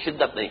طرح کی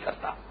شدت نہیں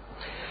کرتا۔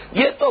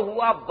 یہ تو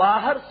ہوا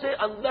باہر سے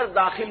اندر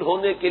داخل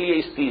ہونے کے لیے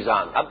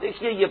استیذان۔ اب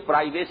دیکھیے یہ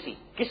پرائیویسی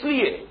کس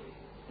لیے ہے؟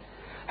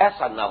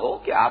 ایسا نہ ہو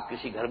کہ آپ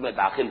کسی گھر میں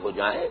داخل ہو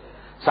جائیں،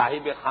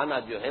 صاحب خانہ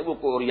جو ہے وہ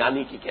کوئی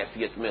اوریانی کی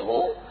کیفیت میں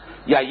ہو،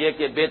 یا یہ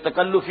کہ بے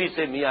تکلفی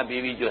سے میاں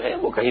بیوی جو ہے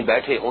وہ کہیں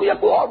بیٹھے ہوں، یا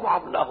کوئی اور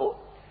معاملہ ہو،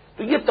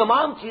 تو یہ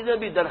تمام چیزیں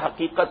بھی در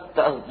حقیقت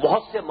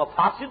بہت سے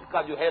مفاسد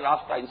کا جو ہے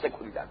راستہ ان سے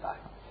کھل جاتا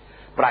ہے۔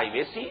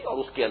 پرائیویسی اور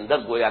اس کے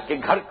اندر گویا کہ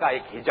گھر کا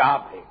ایک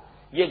حجاب ہے،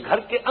 یہ گھر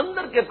کے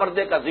اندر کے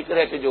پردے کا ذکر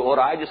ہے کہ جو ہو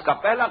رہا ہے، جس کا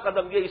پہلا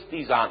قدم یہ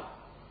استیذان۔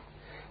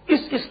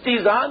 اس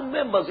استیذان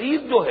میں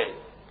مزید جو ہے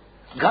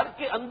گھر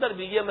کے اندر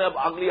بھی، یہ میں اب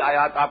اگلی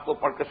آیات آپ کو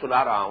پڑھ کے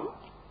سنا رہا ہوں،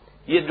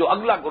 یہ جو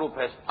اگلا گروپ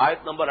ہے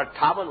آیت نمبر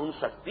 58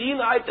 59،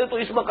 3 آیتیں تو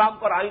اس مقام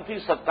پر آئی تھی،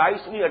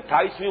 27ویں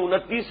 28ویں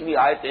 29ویں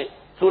آیتیں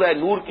سورہ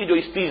نور کی جو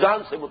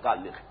استیذان سے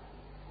متعلق ہے،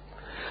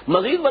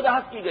 مزید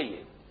وضاحت کی گئی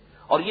ہے،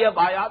 اور یہ اب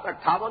آیات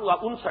 58 و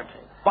 59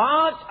 ہیں۔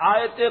 5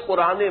 آیتیں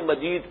قرآن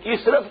مجید کی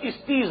صرف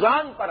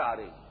استیذان پر آ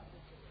رہی،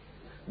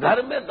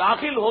 گھر میں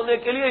داخل ہونے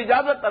کے لیے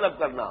اجازت طلب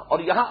کرنا، اور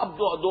یہاں اب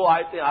جو 2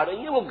 آیتیں آ رہی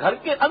ہیں وہ گھر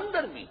کے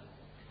اندر بھی۔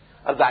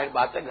 اب ظاہر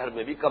بات ہے گھر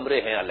میں بھی کمرے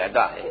ہیں،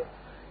 علیحدہ ہیں،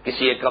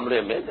 کسی ایک کمرے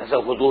میں جیسے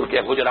حضور کے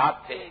حجرات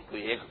تھے،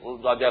 کوئی ایک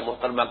زوجہ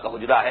محترمہ کا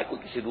حجرہ ہے،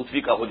 کوئی کسی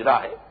دوسری کا حجرہ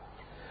ہے۔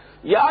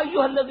 یا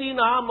ایھا الذین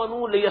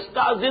آمنوا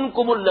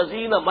لیستأذنکم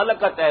الذین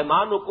ملکت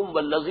ایمانکم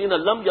والذین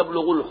لم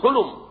یبلغوا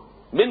الحلم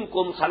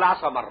منکم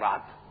 3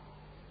 مرات،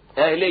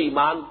 اہل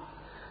ایمان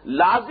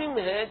لازم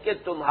ہے کہ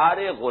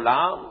تمہارے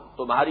غلام،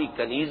 تمہاری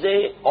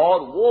کنیزیں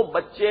اور وہ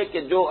بچے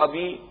کہ جو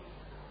ابھی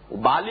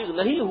بالغ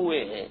نہیں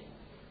ہوئے ہیں،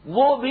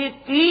 وہ بھی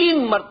 3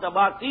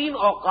 مرتبہ 3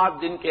 اوقات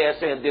دن کے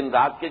ایسے ہیں، دن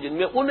رات کے، جن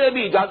میں انہیں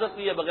بھی اجازت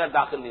لیے بغیر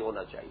داخل نہیں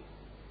ہونا چاہیے۔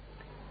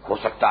 ہو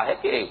سکتا ہے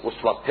کہ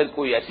اس وقت پھر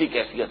کوئی ایسی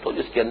کیفیت ہو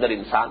جس کے اندر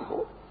انسان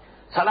ہو۔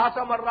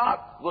 3 مرات،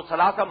 وہ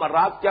 3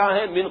 مرات کیا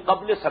ہیں؟ من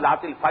قبل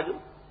صلاۃ الفجر،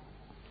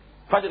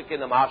 فجر کے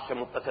نماز سے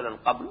متصلا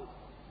قبل،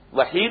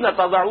 وحین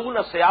تضعون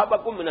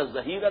ثیابکم من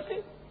الظہیرۃ،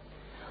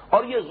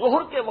 اور یہ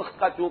ظہر کے وقت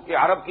کا چونکہ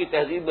عرب کی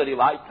تہذیب میں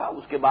رواج تھا،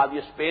 اس کے بعد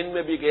یہ اسپین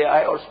میں بھی گیا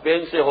ہے، اور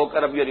اسپین سے ہو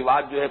کر اب یہ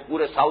رواج جو ہے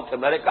پورے ساؤتھ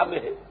امریکہ میں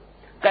ہے۔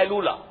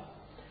 قیلولہ،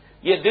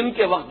 یہ دن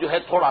کے وقت جو ہے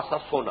تھوڑا سا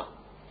سونا،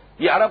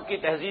 یہ عرب کی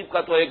تہذیب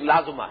کا تو ایک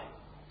لازمہ ہے۔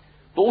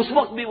 تو اس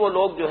وقت بھی وہ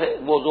لوگ جو ہے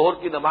وہ ظہر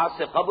کی نماز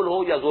سے قبل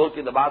ہو یا ظہر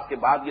کی نماز کے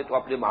بعد، یہ تو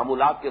اپنے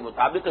معمولات کے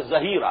مطابق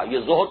ظہیرہ، یہ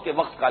ظہر کے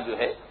وقت کا جو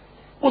ہے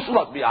اس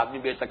وقت بھی آدمی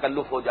بے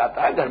تکلف ہو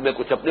جاتا ہے، گھر میں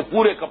کچھ اپنے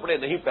پورے کپڑے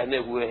نہیں پہنے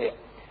ہوئے ہیں۔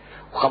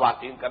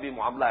 خواتین کا بھی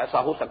معاملہ ایسا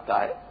ہو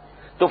سکتا ہے،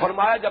 تو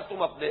فرمایا جب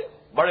تم اپنے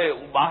بڑے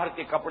باہر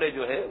کے کپڑے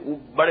جو ہے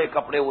بڑے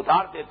کپڑے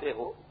اتار دیتے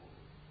ہو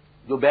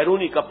جو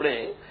بیرونی کپڑے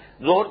ہیں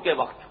ظہر کے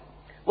وقت،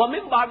 وہ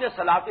من بعد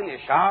صلاۃ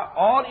العشاء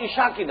اور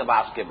عشاء کی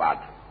نماز کے بعد،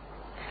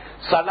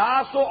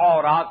 ثلاث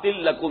عورات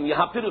لکم،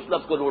 یہاں پھر اس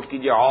لفظ کو نوٹ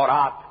کیجئے،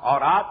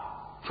 عورات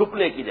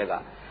چھپنے کی جگہ،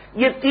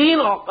 یہ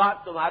 3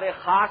 اوقات تمہارے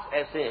خاص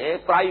ایسے ہیں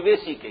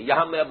پرائیویسی کے،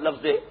 یہاں میں اب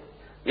لفظ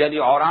یعنی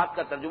عورات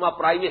کا ترجمہ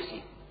پرائیویسی،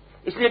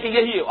 اس لیے کہ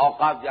یہی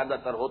اوقات زیادہ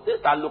تر ہوتے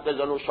تعلق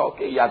زن و شو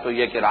کے، یا تو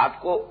یہ کہ رات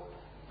کو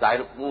ظاہر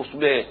اس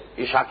میں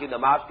عشاء کی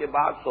نماز کے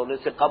بعد سونے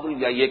سے قبل،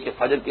 یا یہ کہ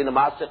فجر کی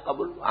نماز سے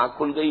قبل آنکھ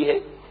کھل گئی ہے،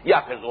 یا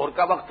پھر ظہر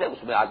کا وقت ہے،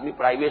 اس میں آدمی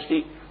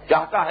پرائیویسی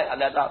چاہتا ہے،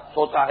 علیحدہ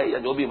سوتا ہے یا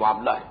جو بھی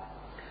معاملہ ہے۔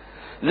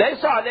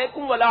 لیس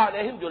علیکم ولا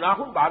علیہم جناح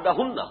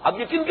بعدہن، اب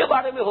یہ کن کے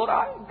بارے میں ہو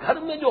رہا ہے؟ گھر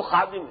میں جو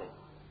خادم ہے،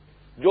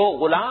 جو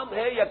غلام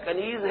ہے یا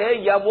کنیز ہے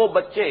یا وہ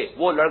بچے،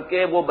 وہ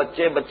لڑکے، وہ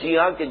بچے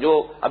بچیاں کہ جو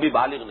ابھی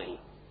بالغ نہیں،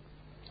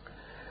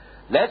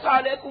 لیس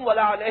علیکم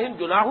ولا علیہم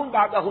جناح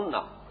بعدہن،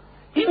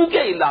 ان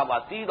کے علاوہ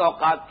 3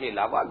 اوقات کے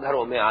علاوہ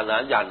گھروں میں آنا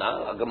جانا،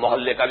 اگر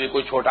محلے کا بھی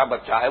کوئی چھوٹا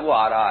بچہ ہے وہ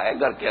آ رہا ہے،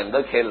 گھر کے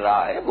اندر کھیل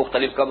رہا ہے،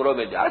 مختلف کمروں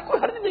میں جا رہا ہے، کوئی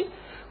حرج نہیں،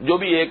 جو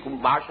بھی ایک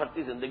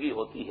معاشرتی زندگی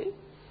ہوتی ہے۔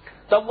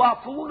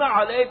 طوافون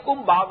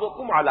علیکم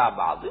بعضکم علی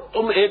بعض،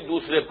 تم ایک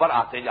دوسرے پر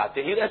آتے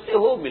جاتے ہی رہتے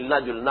ہو، ملنا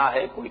جلنا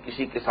ہے، کوئی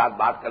کسی کے ساتھ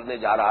بات کرنے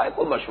جا رہا ہے،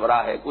 کوئی مشورہ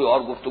ہے، کوئی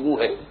اور گفتگو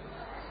ہے۔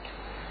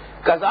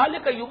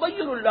 کذالک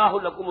یبین اللہ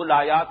لکم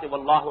الآیات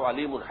واللہ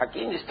علیم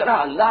حکیم، اس طرح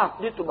اللہ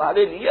اپنی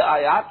تمہارے لیے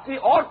آیات کی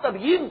اور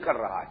تبیین کر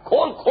رہا ہے،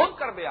 کھول کھول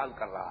کر بیان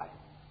کر رہا ہے،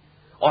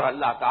 اور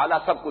اللہ تعالیٰ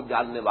سب کچھ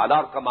جاننے والا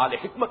اور کمال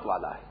حکمت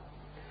والا ہے۔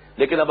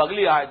 لیکن اب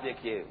اگلی آیت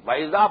دیکھیے،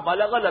 وَإِذَا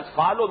بَلَغَ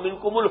الْأَطْفَالُ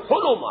مِنكُمُ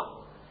الْحُلُمَ،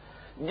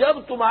 جب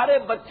تمہارے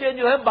بچے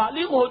جو ہے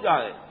بالغ ہو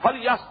جائیں،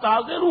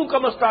 فَلْيَسْتَأْذِنُوا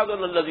كَمَا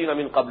اسْتَأْذَنَ الَّذِينَ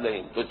مِن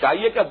قَبْلِهِمْ، تو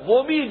چاہیے کہ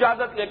وہ بھی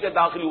اجازت لے کے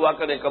داخل ہوا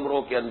کریں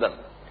کمروں کے اندر،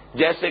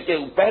 جیسے کہ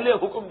پہلے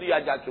حکم دیا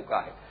جا چکا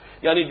ہے،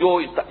 یعنی جو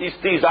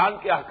استئذان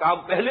کے احکام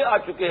پہلے آ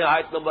چکے ہیں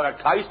آیت نمبر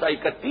 28 تا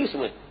 31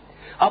 میں،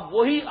 اب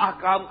وہی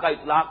احکام کا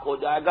اطلاق ہو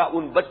جائے گا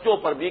ان بچوں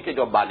پر بھی کہ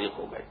جو بالغ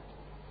ہو گئے۔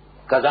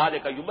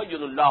 کذالک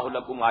یبین اللہ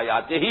لکم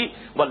آیاتہ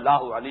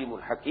واللہ علیم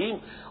حکیم،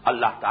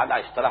 اللہ تعالیٰ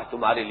اس طرح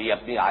تمہارے لیے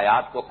اپنی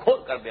آیات کو کھول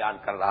کر بیان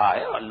کر رہا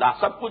ہے، اور اللہ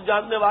سب کچھ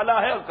جاننے والا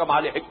ہے اور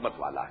کمال حکمت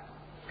والا ہے۔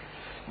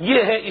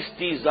 یہ ہے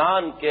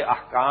استئذان کے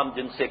احکام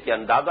جن سے کہ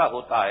اندازہ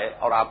ہوتا ہے،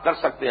 اور آپ کر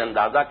سکتے ہیں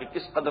اندازہ کہ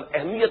کس قدر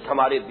اہمیت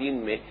ہمارے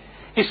دین میں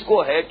اس کو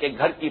ہے کہ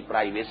گھر کی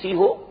پرائیویسی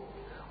ہو،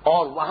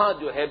 اور وہاں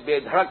جو ہے بے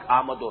دھڑک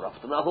آمد و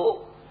رفت نہ ہو،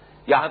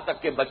 یہاں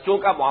تک کہ بچوں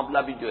کا معاملہ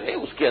بھی جو ہے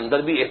اس کے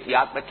اندر بھی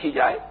احتیاط رکھی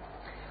جائے۔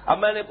 اب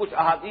میں نے کچھ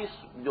احادیث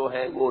جو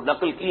ہے وہ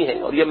نقل کی ہیں،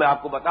 اور یہ میں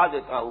آپ کو بتا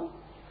دیتا ہوں،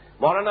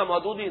 مولانا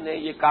مودودی نے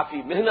یہ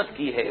کافی محنت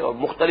کی ہے اور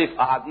مختلف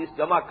احادیث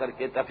جمع کر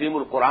کے تفہیم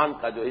القرآن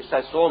کا جو حصہ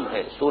سوم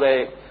ہے، سورہ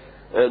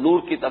نور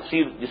کی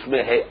تفسیر جس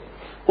میں ہے،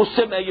 اس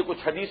سے میں یہ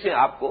کچھ حدیثیں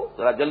آپ کو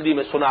ذرا جلدی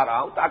میں سنا رہا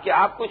ہوں تاکہ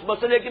آپ کو اس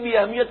مسئلے کی بھی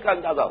اہمیت کا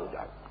اندازہ ہو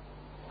جائے۔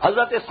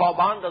 حضرت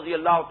ثوبان رضی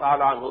اللہ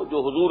تعالیٰ عنہ جو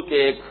حضور کے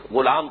ایک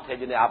غلام تھے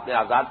جنہیں آپ نے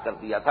آزاد کر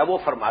دیا تھا، وہ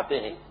فرماتے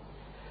ہیں،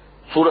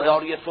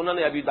 اور یہ سنن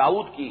ابی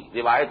داؤد کی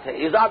روایت ہے،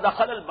 اذا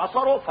دخل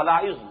البصر فلا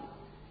اذن،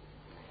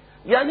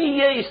 یعنی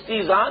یہ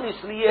استئذان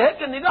اس لیے ہے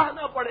کہ نگاہ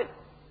نہ پڑے،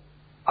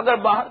 اگر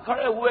باہر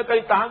کھڑے ہوئے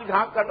کہیں تانگ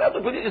جھانک کر رہے تو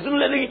پھر اذن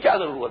لینے کی کیا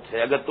ضرورت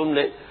ہے؟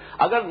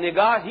 اگر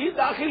نگاہ ہی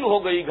داخل ہو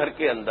گئی گھر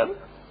کے اندر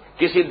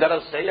کسی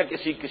درس سے یا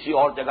کسی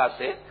اور جگہ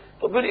سے،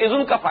 تو پھر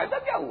اذن کا فائدہ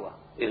کیا ہوا؟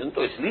 اذن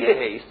تو اس لیے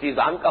ہے،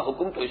 استئذان کا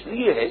حکم تو اس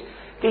لیے ہے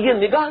کہ یہ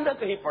نگاہ نہ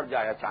کہیں پڑ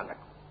جائے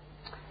اچانک۔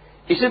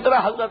 اسی طرح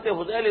حضرت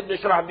حذیل ابن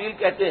شرحبیل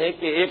کہتے ہیں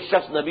کہ ایک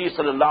شخص نبی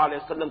صلی اللہ علیہ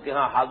وسلم کے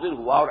ہاں حاضر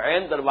ہوا اور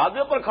عین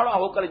دروازے پر کھڑا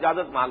ہو کر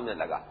اجازت مانگنے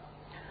لگا۔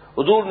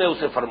 حضور نے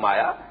اسے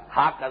فرمایا،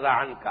 ہاکذا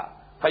عنک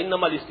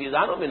فانما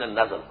الاستئذان من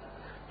النظر،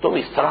 تم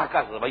اس طرح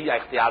کا رویہ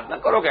اختیار نہ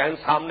کرو کہ عین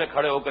سامنے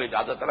کھڑے ہو کر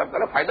اجازت طلب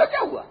کرو، فائدہ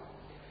کیا ہوا؟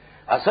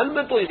 اصل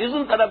میں تو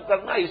اذن طلب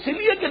کرنا اسی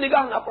لیے کہ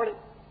نگاہ نہ پڑے۔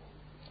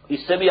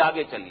 اس سے بھی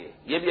آگے چلیے،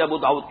 یہ بھی ابو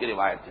داؤد کی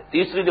روایت ہے۔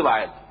 تیسری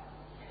روایت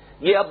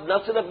یہ اب نہ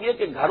صرف یہ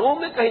کہ گھروں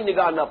میں کہیں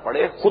نگاہ نہ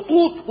پڑے،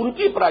 خطوط ان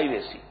کی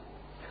پرائیویسی،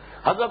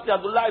 حضرت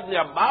عبداللہ ابن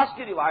عباس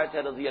کی روایت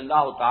ہے رضی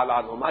اللہ تعالیٰ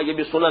عنہما، یہ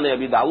بھی سنن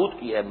ابی داؤد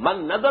کی ہے،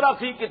 من نظر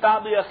فی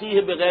کتاب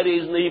اخیہ بغیر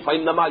اذنہ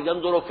فانما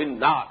ینظر فی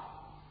النار،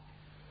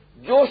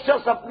 جو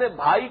شخص اپنے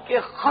بھائی کے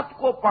خط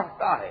کو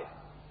پڑھتا ہے،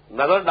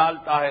 نظر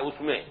ڈالتا ہے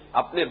اس میں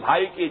اپنے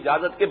بھائی کی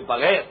اجازت کے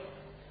بغیر،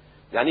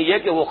 یعنی یہ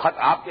کہ وہ خط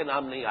آپ کے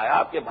نام نہیں آیا،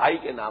 آپ کے بھائی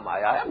کے نام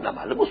آیا ہے، نہ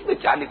معلوم اس میں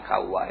کیا لکھا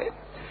ہوا ہے،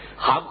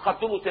 خام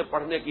ختم اسے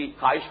پڑھنے کی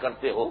خواہش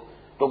کرتے ہو،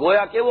 تو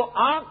گویا کہ وہ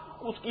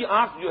اس کی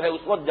آنکھ جو ہے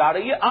اس وقت جا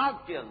رہی ہے آگ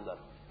کے اندر،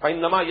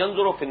 فإنما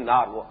ينظر في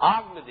النار، وہ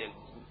آگ میں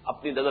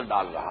اپنی نظر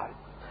ڈال رہا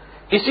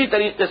ہے۔ اسی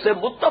طریقے سے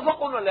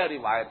متفق علیہ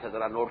روایت ہے،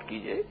 ذرا نوٹ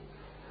کیجئے،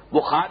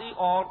 بخاری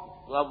اور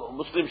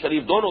مسلم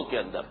شریف دونوں کے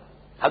اندر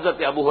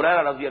حضرت ابو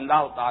ہریرہ رضی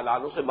اللہ تعالیٰ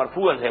عنہ سے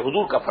مرفوعاً ہے،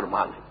 حضور کا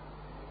فرمان ہے،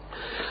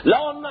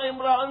 لو ان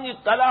امرأ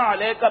اطلع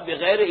عليك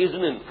بغیر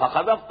اذن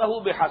فخذفته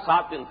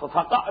بحصاة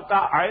ففقعت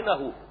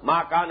عينه ما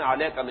كان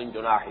عليك من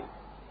جناح،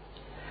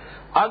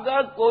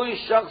 اگر کوئی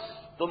شخص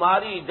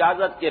تمہاری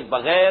اجازت کے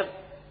بغیر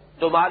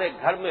تمہارے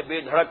گھر میں بے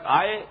دھڑک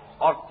آئے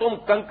اور تم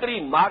کنکری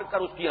مار کر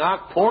اس کی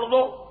آنکھ پھوڑ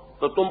دو،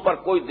 تو تم پر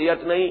کوئی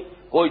دیت نہیں،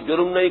 کوئی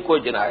جرم نہیں،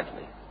 کوئی جنایت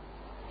نہیں۔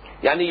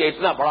 یعنی یہ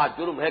اتنا بڑا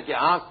جرم ہے کہ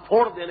آنکھ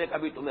پھوڑ دینے کا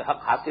بھی تمہیں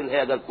حق حاصل ہے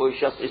اگر کوئی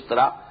شخص اس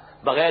طرح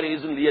بغیر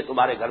اذن لیے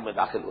تمہارے گھر میں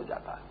داخل ہو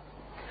جاتا ہے۔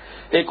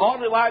 ایک اور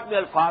روایت میں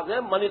الفاظ ہے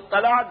من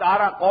اطلع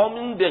دار قوم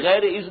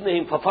بغیر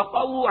اذنہم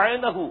ففقعوا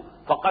عینہ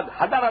فقد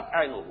حضرت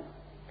عینہ۔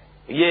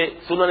 یہ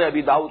سنن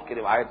ابی داؤد کی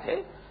روایت ہے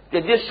کہ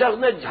جس شخص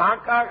نے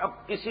جھانکا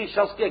کسی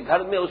شخص کے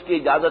گھر میں اس کی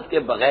اجازت کے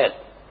بغیر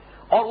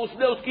اور اس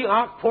نے اس کی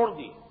آنکھ پھوڑ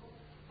دی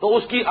تو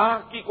اس کی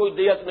آنکھ کی کوئی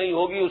دیت نہیں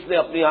ہوگی، اس نے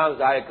اپنی آنکھ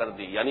ضائع کر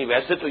دی۔ یعنی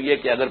ویسے تو یہ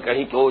کہ اگر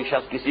کہیں کوئی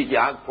شخص کسی کی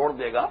آنکھ پھوڑ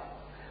دے گا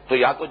تو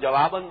یا تو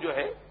جواباً جو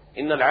ہے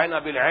ان العین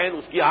بالعین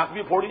اس کی آنکھ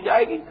بھی پھوڑی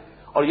جائے گی،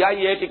 اور یا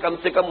یہ ہے کہ کم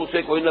سے کم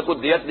اسے کوئی نہ کوئی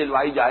دیت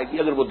دلوائی جائے گی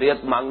اگر وہ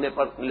دیت مانگنے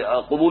پر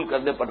قبول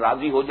کرنے پر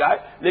راضی ہو جائے۔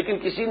 لیکن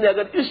کسی نے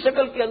اگر اس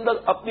شکل کے اندر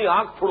اپنی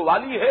آنکھ پھڑوا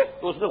لی ہے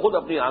تو اس نے خود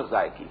اپنی آنکھ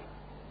ضائع کی۔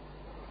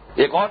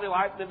 ایک اور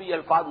روایت میں بھی یہ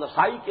الفاظ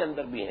نسائی کے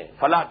اندر بھی ہیں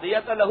فلا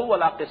دیت لہ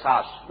ولا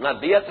قصاص، نہ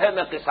دیت ہے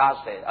نہ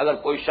قصاص ہے۔ اگر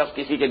کوئی شخص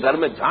کسی کے گھر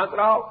میں جھانک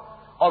رہا ہو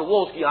اور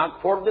وہ اس کی آنکھ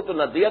پھوڑ دے تو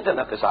نہ دیت ہے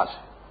نہ قصاص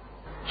ہے۔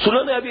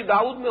 سنن ابی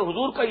داؤد میں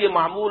حضور کا یہ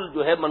معمول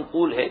جو ہے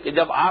منقول ہے کہ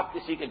جب آپ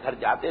کسی کے گھر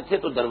جاتے تھے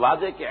تو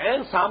دروازے کے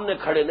عین سامنے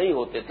کھڑے نہیں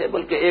ہوتے تھے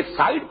بلکہ ایک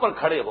سائڈ پر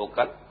کھڑے ہو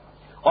کر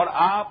اور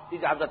آپ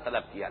اجازت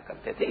طلب کیا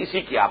کرتے تھے،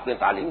 اسی کی آپ نے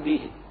تعلیم دی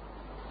ہے۔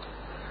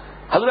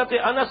 حضرت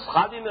انس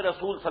خادم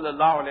رسول صلی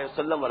اللہ علیہ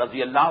وسلم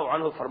رضی اللہ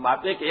عنہ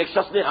فرماتے ہیں کہ ایک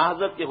شخص نے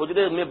حضرت کے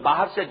حجرے میں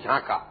باہر سے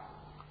جھانکا،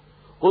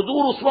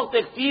 حضور اس وقت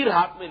ایک تیر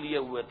ہاتھ میں لیے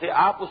ہوئے تھے،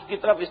 آپ اس کی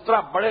طرف اس طرح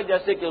بڑھے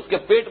جیسے کہ اس کے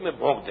پیٹ میں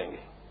بھونک دیں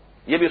گے۔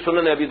 یہ بھی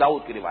سنن ابی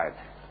داؤد کی روایت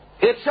ہے۔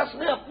 ایک شخص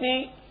نے اپنی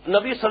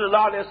نبی صلی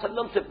اللہ علیہ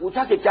وسلم سے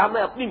پوچھا کہ کیا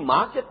میں اپنی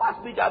ماں کے پاس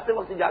بھی جاتے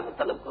وقت اجازت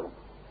طلب کروں؟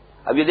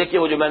 اب یہ دیکھیے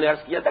وہ جو میں نے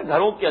عرض کیا تھا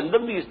گھروں کے اندر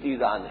بھی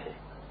استئذان ہے،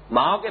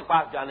 ماں کے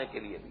پاس جانے کے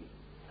لیے بھی۔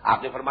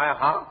 آپ نے فرمایا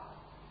ہاں۔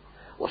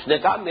 اس نے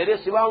کہا میرے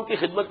سوا ان کی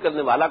خدمت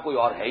کرنے والا کوئی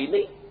اور ہے ہی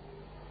نہیں،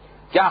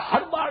 کیا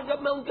ہر بار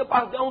جب میں ان کے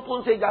پاس جاؤں تو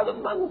ان سے اجازت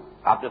مانگوں؟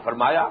 آپ نے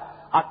فرمایا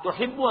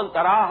اتحب ان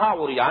تراها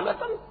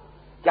عریانۃ،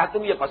 کیا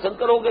تم یہ پسند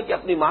کرو گے کہ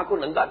اپنی ماں کو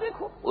ننگا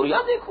دیکھو،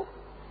 عریاں دیکھو؟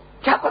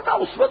 کیا پتا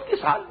اس وقت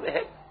کس حال میں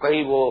ہے،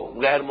 کہیں وہ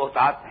غیر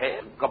محتاط ہے،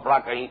 کپڑا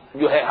کہیں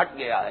جو ہے ہٹ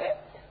گیا ہے،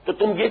 تو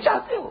تم یہ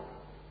چاہتے ہو؟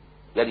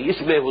 یعنی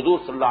اس میں حضور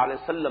صلی اللہ علیہ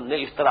وسلم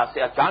نے اس طرح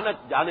سے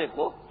اچانک جانے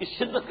کو اس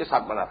شدت کے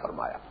ساتھ منع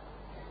فرمایا۔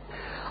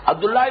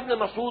 عبداللہ ابن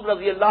مسعود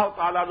رضی اللہ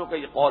تعالیٰ عنہ کا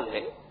یہ قول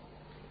ہے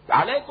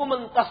علیکم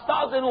ان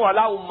تستاذنوا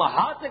علی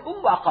امہاتکم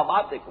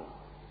واخواتکم،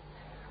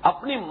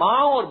 اپنی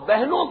ماں اور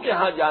بہنوں کے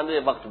ہاں جانے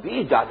وقت بھی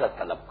اجازت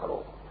طلب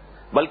کرو۔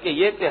 بلکہ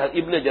یہ کہ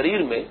ابن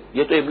جریر میں،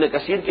 یہ تو ابن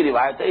کثیر کی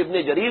روایت ہے،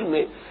 ابن جریر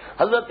میں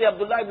حضرت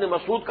عبداللہ ابن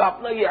مسعود کا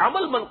اپنا یہ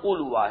عمل منقول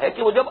ہوا ہے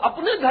کہ وہ جب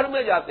اپنے گھر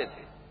میں جاتے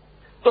تھے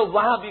تو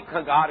وہاں بھی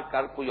کھنگار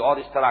کر کوئی اور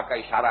اس طرح کا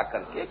اشارہ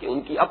کر کے کہ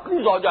ان کی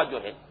اپنی زوجہ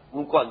جو ہے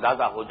ان کو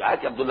اندازہ ہو جائے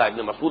کہ عبداللہ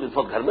ابن مسعود اس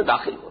وقت گھر میں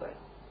داخل ہو رہے ہیں۔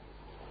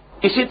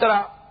 اسی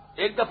طرح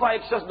ایک دفعہ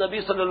ایک شخص نبی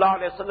صلی اللہ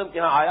علیہ وسلم کے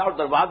ہاں آیا اور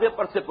دروازے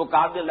پر سے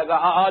پکارنے لگا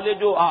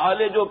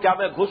آلے جو کیا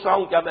میں گھس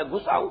آؤں، کیا میں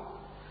گھس آؤں؟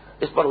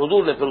 اس پر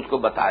حضور نے پھر اس کو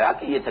بتایا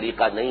کہ یہ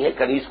طریقہ نہیں ہے،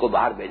 کنیز کو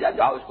باہر بھیجا،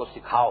 جاؤ اس کو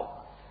سکھاؤ،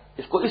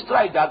 اس کو اس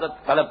طرح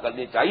اجازت طلب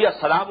کرنی چاہیے،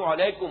 السلام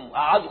علیکم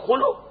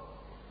ادخلوا،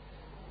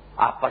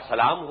 آپ پر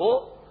سلام ہو،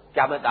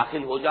 کیا میں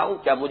داخل ہو جاؤں،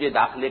 کیا مجھے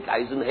داخلے کا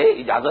اذن ہے،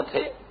 اجازت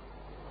ہے؟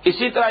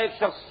 اسی طرح ایک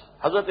شخص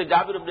حضرت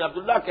جابر بن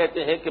عبداللہ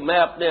کہتے ہیں کہ میں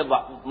اپنے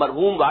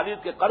مرحوم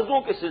والد کے قرضوں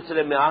کے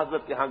سلسلے میں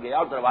حضرت کے ہاں گیا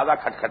اور دروازہ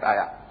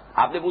کھٹکھٹایا،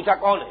 آپ نے پوچھا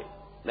کون ہے؟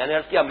 میں نے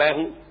عرض کیا میں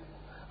ہوں۔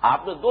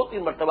 آپ نے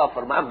 2-3 مرتبہ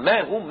فرمایا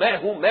میں ہوں میں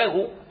ہوں میں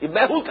ہوں۔ یہ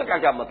میں ہوں کا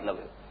کیا مطلب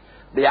ہے؟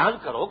 بیان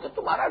کرو کہ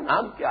تمہارا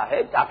نام کیا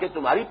ہے تاکہ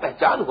تمہاری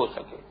پہچان ہو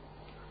سکے۔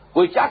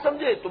 کوئی کیا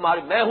سمجھے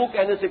تمہارے میں ہوں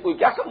کہنے سے، کوئی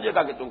کیا سمجھے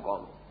گا کہ تم کون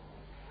ہو؟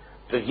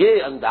 تو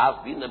یہ انداز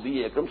بھی نبی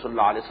اکرم صلی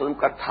اللہ علیہ وسلم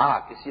کا تھا،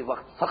 کسی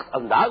وقت سخت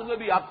انداز میں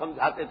بھی آپ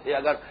سمجھاتے تھے،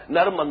 اگر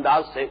نرم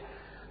انداز سے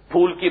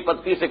پھول کی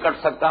پتی سے کٹ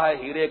سکتا ہے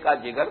ہیرے کا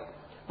جگر،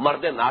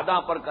 مرد ناداں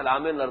پر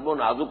کلام نرم و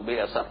نازک بے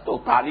اثر، تو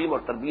تعلیم اور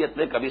تربیت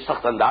میں کبھی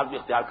سخت انداز بھی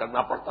اختیار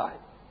کرنا پڑتا ہے۔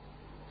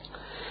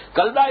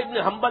 کلدہ ابن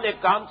حنبل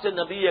ایک کام سے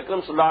نبی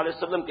اکرم صلی اللہ علیہ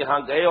وسلم کے ہاں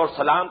گئے اور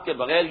سلام کے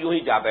بغیر یوں ہی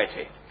جا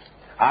بیٹھے،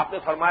 آپ نے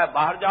فرمایا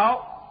باہر جاؤ،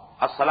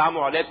 السلام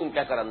علیکم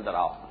کہہ کر اندر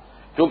آؤ،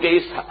 کیونکہ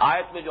اس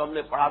آیت میں جو ہم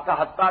نے پڑھا تھا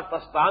حتی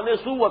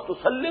تستانسوا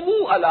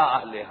وتسلموا علی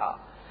اہلہا،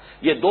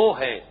 یہ 2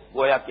 ہیں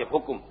گویا کہ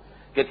حکم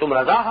کہ تم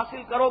رضا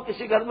حاصل کرو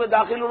کسی گھر میں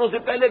داخل ہونے سے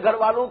پہلے گھر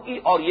والوں کی،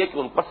 اور یہ کہ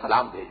ان پر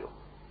سلام بھیجو۔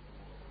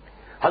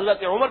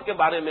 حضرت عمر کے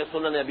بارے میں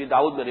سنن ابی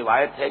داؤد میں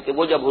روایت ہے کہ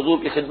وہ جب حضور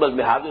کی خدمت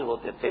میں حاضر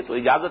ہوتے تھے تو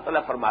اجازت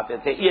طلب فرماتے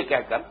تھے یہ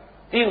کہہ کر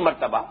 3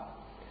 مرتبہ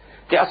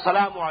کہ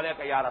السلام علیک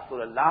یا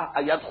رسول اللہ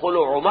ایدخل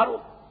عمر،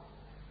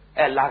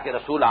 اے اللہ کے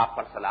رسول آپ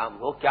پر سلام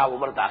ہو، کیا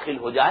عمر داخل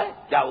ہو جائے،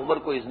 کیا عمر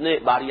کو اذن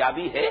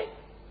باریابی ہے؟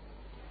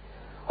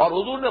 اور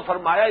حضور نے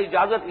فرمایا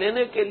اجازت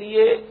لینے کے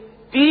لیے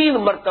 3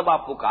 مرتبہ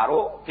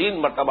پکارو، 3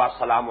 مرتبہ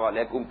السلام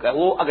علیکم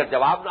کہو، اگر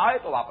جواب نہ آئے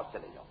تو واپس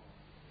چلے جاؤ۔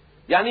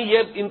 یعنی یہ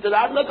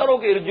انتظار نہ کرو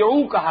کہ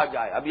ارجعوا کہا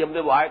جائے، ابھی ہم نے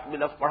وہ آیت میں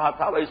لفظ پڑھا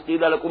تھا وَإِذْ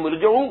قِيلَ لَكُمْ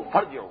ارْجِعُوا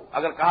فَارْجِعُوا،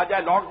 اگر کہا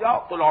جائے لوٹ جاؤ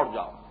تو لوٹ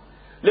جاؤ،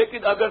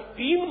 لیکن اگر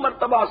 3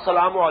 مرتبہ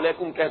السلام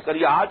علیکم کہہ کر،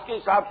 یہ آج کے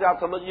حساب سے آپ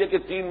سمجھیے کہ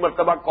 3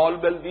 مرتبہ کال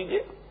بیل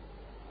دیجیے،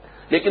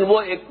 لیکن وہ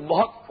ایک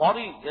بہت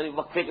فوری یعنی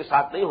وقفے کے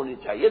ساتھ نہیں ہونی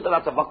چاہیے، ذرا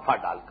سا وقفہ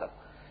ڈال کر،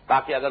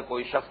 تاکہ اگر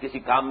کوئی شخص کسی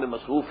کام میں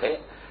مصروف ہے،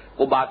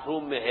 وہ باتھ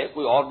روم میں ہے،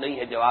 کوئی اور نہیں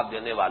ہے جواب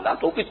دینے والا،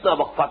 تو اتنا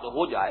وقفہ تو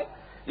ہو جائے۔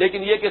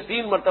 لیکن یہ کہ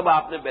 3 مرتبہ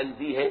آپ نے بیل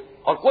دی ہے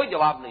اور کوئی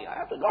جواب نہیں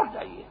آیا تو لوٹ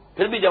جائیے،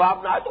 پھر بھی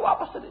جواب نہ آئے تو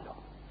واپس چلے جاؤ۔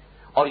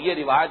 اور یہ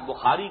روایت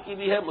بخاری کی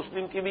بھی ہے،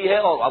 مسلم کی بھی ہے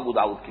اور ابو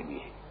داؤد کی بھی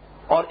ہے۔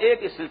 اور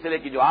ایک اس سلسلے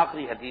کی جو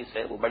آخری حدیث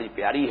ہے وہ بڑی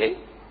پیاری ہے۔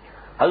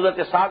 حضرت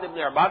سعد بن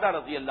عبادہ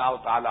رضی اللہ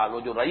تعالیٰ عنہ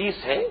جو رئیس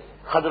ہے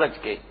خزرج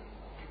کے،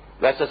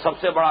 ویسے سب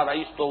سے بڑا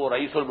رئیس تو وہ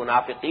رئیس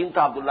المنافقین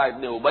تھا عبداللہ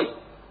ابن ابی،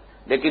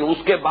 لیکن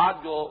اس کے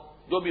بعد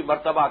جو بھی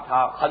مرتبہ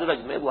تھا خزرج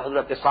میں وہ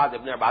حضرت سعد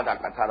ابن عبادہ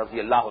کا تھا رضی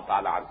اللہ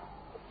تعالیٰ عنہ۔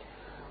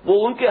 وہ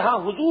ان کے ہاں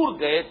حضور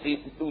گئے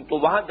تو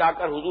وہاں جا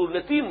کر حضور نے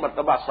 3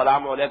 مرتبہ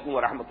السلام علیکم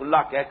ورحمۃ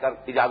اللہ کہہ کر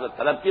اجازت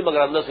طلب کی،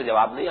 مگر اندر سے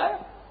جواب نہیں آیا۔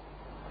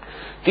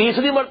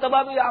 تیسری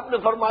مرتبہ بھی آپ نے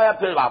فرمایا،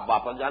 پھر آپ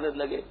واپس جانے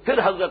لگے۔ پھر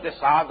حضرت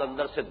سعد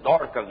اندر سے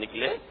دوڑ کر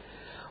نکلے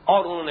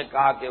اور انہوں نے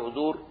کہا کہ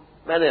حضور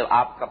میں نے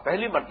آپ کا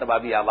پہلی مرتبہ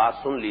بھی آواز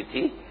سن لی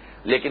تھی،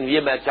 لیکن یہ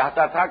میں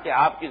چاہتا تھا کہ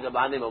آپ کی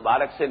زبان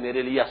مبارک سے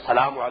میرے لیے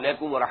السلام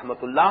علیکم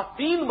ورحمۃ اللہ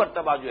 3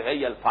 مرتبہ جو ہے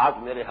یہ الفاظ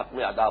میرے حق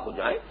میں ادا ہو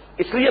جائیں،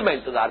 اس لیے میں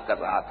انتظار کر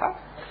رہا تھا۔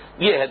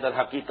 یہ ہے در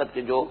حقیقت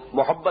کی جو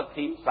محبت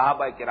تھی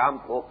صحابہ کرام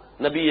کو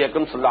نبی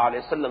اکرم صلی اللہ علیہ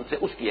وسلم سے،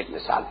 اس کی ایک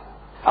مثال ہے۔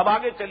 اب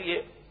آگے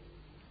چلیے،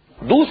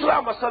 دوسرا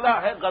مسئلہ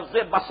ہے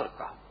غزوہ بصر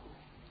کا۔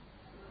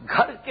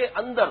 گھر کے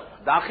اندر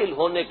داخل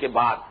ہونے کے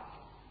بعد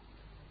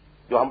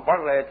جو ہم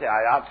پڑھ رہے تھے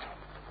آیات،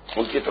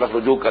 ان کی طرف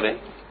رجوع کریں۔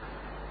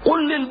 قل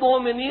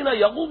للمؤمنین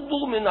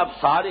یغضوا من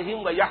ابصارہم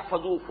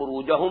ویحفظوا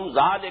فروجہم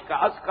ذلک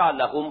ازکی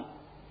لہم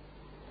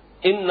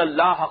ان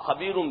اللہ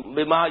خبیر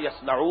بما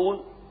یصنعون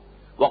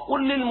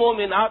وقل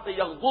للمؤمنات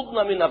یغضضن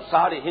من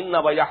ابصارہن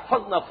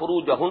ویحفظن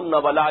فروجہن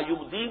ولا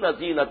یبدین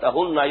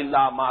زینتہن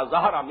الا ما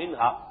ظہر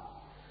منها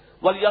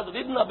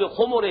وَلْيَضْرِبْنَ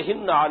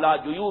بِخُمُرِهِنَّ عَلَى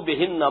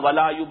جُيُوبِهِنَّ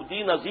وَلَا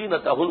يُبْدِينَ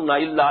زِينَتَهُنَّ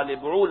إِلَّا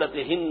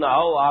لِبُعُولَتِهِنَّ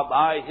أَوْ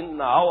آبَائِهِنَّ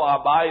أَوْ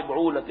آبَاءِ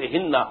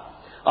بُعُولَتِهِنَّ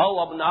أَوْ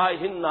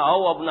أَبْنَائِهِنَّ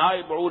أَوْ أَبْنَاءِ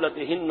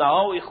بُعُولَتِهِنَّ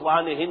أَوْ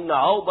إِخْوَانِهِنَّ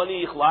أَوْ بَنِي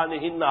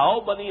إِخْوَانِهِنَّ أَوْ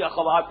بَنِي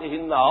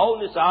أَخَوَاتِهِنَّ أَوْ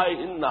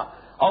نِسَائِهِنَّ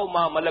أَوْ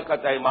مَا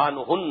مَلَكَتْ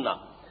أَيْمَانُهُنَّ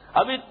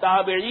أَوِ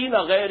التَّابِعِينَ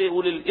غَيْرِ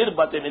أُولِي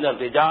الْإِرْبَةِ مِنَ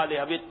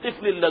الرِّجَالِ أَوِ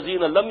الطِّفْلِ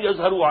الَّذِينَ لَمْ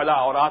يَظْهَرُوا عَلَى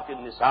عَوْرَاتِ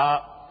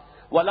النِّسَاءِ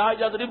ولا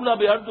يضربن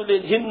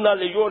بأرجلهن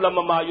ليعلم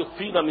ما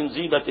يخفين من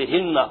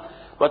زينتهن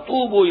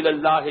وتوبوا إلى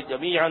الله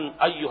جميعا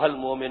أيها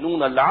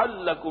المؤمنون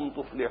لعلكم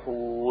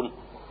تفلحون۔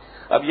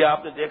 اب یہ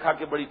آپ نے دیکھا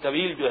کہ بڑی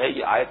طویل جو ہے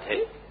یہ آیت ہے،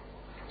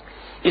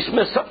 اس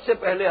میں سب سے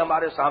پہلے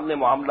ہمارے سامنے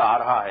معاملہ آ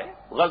رہا ہے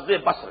غزوہ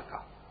بصر کا،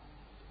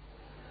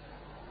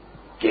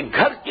 کہ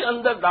گھر کے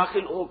اندر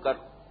داخل ہو کر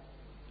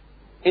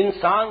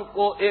انسان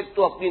کو ایک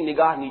تو اپنی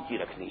نگاہ نیچی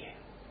رکھنی ہے،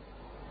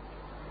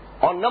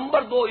 اور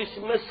نمبر 2 اس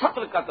میں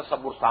سطر کا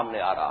تصور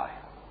سامنے آ رہا ہے۔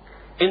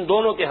 ان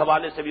دونوں کے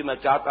حوالے سے بھی میں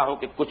چاہتا ہوں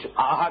کہ کچھ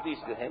احادیث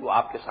جو ہیں وہ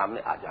آپ کے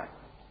سامنے آ جائیں۔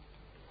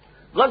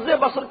 غزوہ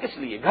بصر کس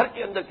لیے، گھر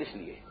کے اندر کس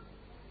لیے؟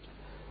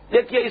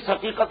 دیکھیے، اس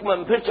حقیقت میں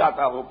پھر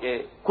چاہتا ہوں کہ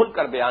کھل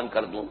کر بیان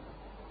کر دوں،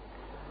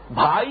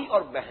 بھائی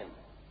اور بہن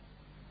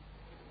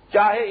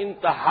چاہے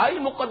انتہائی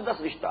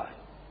مقدس رشتہ ہے،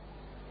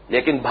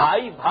 لیکن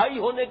بھائی بھائی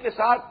ہونے کے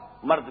ساتھ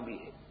مرد بھی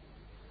ہے،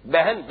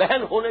 بہن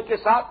بہن ہونے کے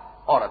ساتھ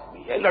عورت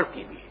بھی ہے،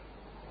 لڑکی بھی ہے۔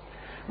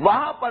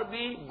 وہاں پر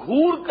بھی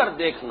گھور کر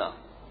دیکھنا،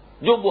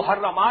 جو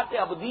محرمات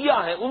ابدیہ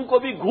ہیں ان کو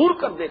بھی گھور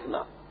کر دیکھنا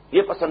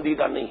یہ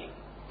پسندیدہ نہیں ہے۔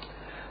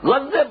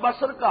 غزوہ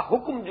بصر کا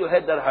حکم جو ہے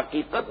در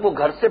حقیقت وہ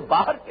گھر سے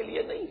باہر کے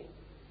لیے نہیں ہے،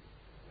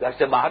 گھر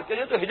سے باہر کے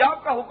لیے تو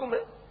حجاب کا حکم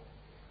ہے،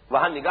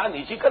 وہاں نگاہ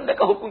نیچی کرنے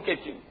کا حکم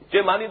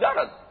کے مانی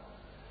دارت۔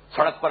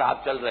 سڑک پر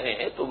آپ چل رہے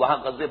ہیں تو وہاں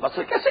غزوہ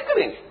بصر کیسے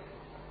کریں گے؟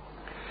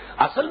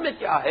 اصل میں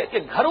کیا ہے کہ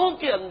گھروں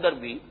کے اندر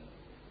بھی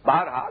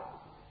بہرحال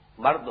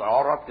مرد اور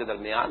عورت کے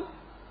درمیان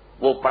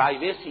وہ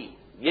پرائیویسی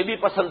یہ بھی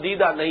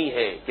پسندیدہ نہیں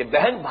ہے کہ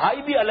بہن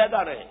بھائی بھی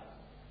علیحدہ رہیں،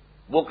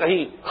 وہ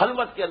کہیں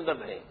خلوت کے اندر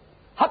رہیں۔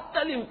 حتی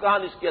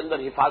الامکان اس کے اندر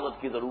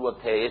حفاظت کی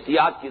ضرورت ہے،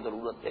 احتیاط کی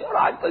ضرورت ہے۔ اور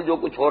آج کل جو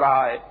کچھ ہو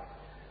رہا ہے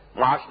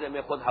معاشرے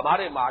میں، خود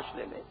ہمارے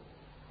معاشرے میں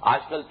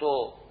آج کل تو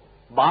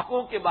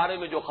باپوں کے بارے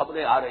میں جو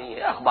خبریں آ رہی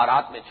ہیں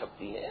اخبارات میں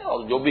چھپتی ہیں، اور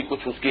جو بھی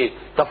کچھ اس کی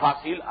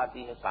تفاصیل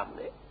آتی ہیں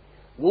سامنے،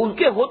 وہ ان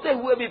کے ہوتے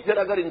ہوئے بھی پھر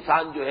اگر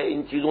انسان جو ہے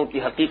ان چیزوں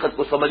کی حقیقت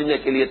کو سمجھنے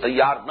کے لیے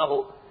تیار نہ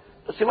ہو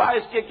تو سوائے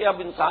اس کے کہ اب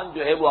انسان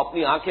جو ہے وہ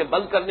اپنی آنکھیں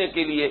بند کرنے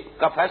کے لیے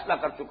کا فیصلہ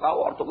کر چکا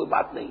ہو، اور تو کوئی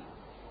بات نہیں۔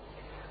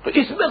 تو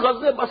اس میں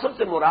غزوہ بصر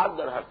سے مراد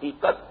در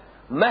حقیقت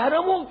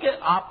محرموں کے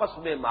آپس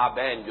میں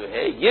مابین جو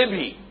ہے یہ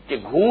بھی کہ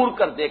گھور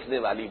کر دیکھنے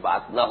والی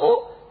بات نہ ہو،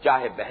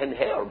 چاہے بہن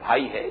ہے اور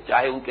بھائی ہے،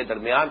 چاہے ان کے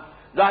درمیان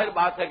ظاہر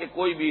بات ہے کہ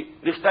کوئی بھی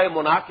رشتہ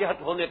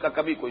مناکحت ہونے کا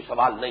کبھی کوئی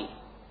سوال نہیں۔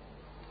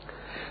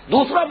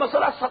 دوسرا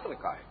مسئلہ سطر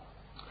کا ہے۔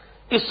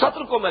 اس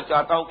سطر کو میں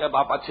چاہتا ہوں کہ اب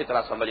آپ اچھی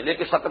طرح سمجھ لیں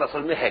کہ سطر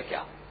اصل میں ہے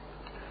کیا۔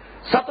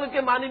 سطر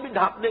کے معنی بھی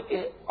ڈھانپنے کے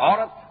ہیں،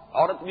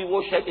 عورت بھی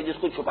وہ شے کہ جس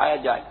کو چھپایا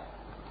جائے۔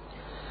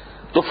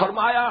 تو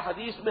فرمایا،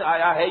 حدیث میں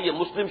آیا ہے، یہ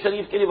مسلم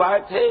شریف کی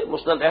روایت ہے،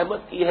 مسند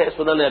احمد کی ہے،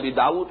 سنن ابی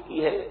داؤد کی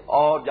ہے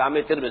اور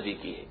جامع ترمذی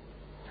کی ہے،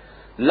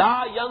 لا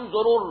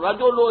ينظر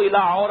الرجل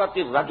الى عورت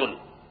الرجل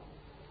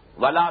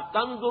ولا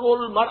تنظر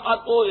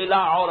المرأة الى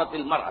عورت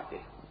المرأة۔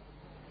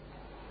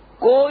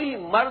 کوئی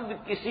مرد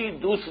کسی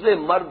دوسرے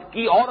مرد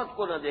کی عورت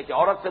کو نہ دیکھے.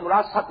 عورت سے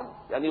مراد سطر،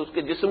 یعنی اس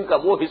کے جسم کا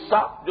وہ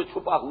حصہ جو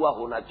چھپا ہوا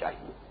ہونا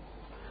چاہیے.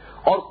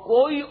 اور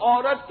کوئی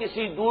عورت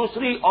کسی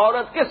دوسری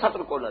عورت کے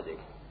سطر کو نہ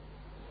دیکھے.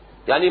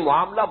 یعنی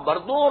معاملہ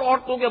مردوں اور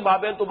عورتوں کے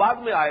بابیں تو بعد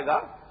میں آئے گا.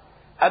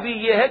 ابھی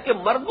یہ ہے کہ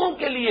مردوں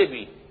کے لیے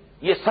بھی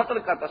یہ سطر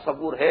کا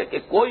تصور ہے کہ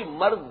کوئی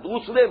مرد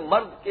دوسرے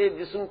مرد کے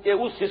جسم کے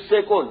اس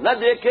حصے کو نہ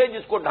دیکھے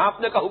جس کو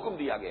ڈھانپنے کا حکم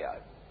دیا گیا ہے.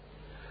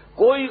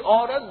 کوئی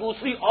عورت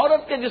دوسری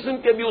عورت کے جسم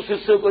کے بھی اس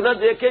حصے کو نہ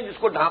دیکھے جس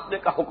کو ڈھانپنے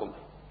کا حکم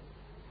ہے.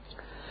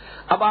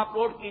 اب آپ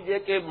نوٹ کیجئے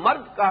کہ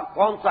مرد کا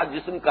کون سا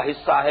جسم کا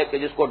حصہ ہے کہ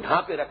جس کو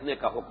ڈھانپے رکھنے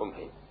کا حکم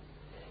ہے.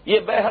 یہ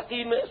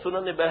بیہقی میں،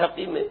 سنن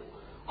بیہقی میں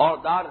اور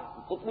دار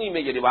قطنی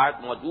میں یہ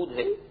روایت موجود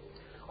ہے.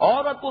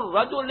 عورت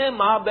الرجل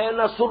ما بین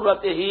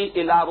سرتہ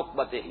الی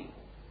رکبتہ،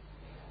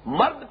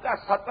 مرد کا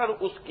سطر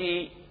اس کی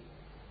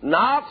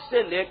ناف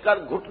سے لے کر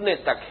گھٹنے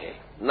تک ہے.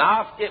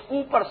 ناف کے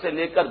اوپر سے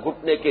لے کر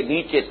گھٹنے کے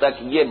نیچے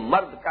تک یہ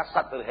مرد کا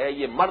سطر ہے،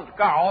 یہ مرد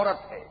کا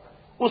عورت ہے.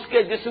 اس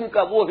کے جسم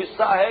کا وہ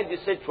حصہ ہے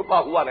جسے چھپا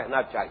ہوا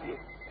رہنا چاہیے،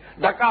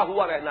 ڈھکا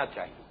ہوا رہنا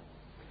چاہیے.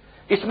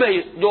 اس میں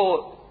جو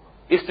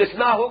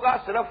استثناء ہوگا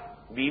صرف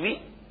بیوی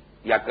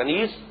یا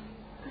کنیز،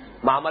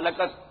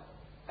 ماملکت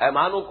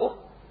ایمانوں کو،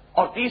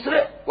 اور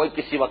تیسرے کوئی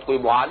کسی وقت کوئی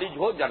معالج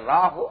ہو،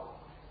 جراح ہو.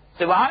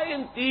 سوائے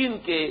ان تین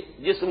کے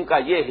جسم کا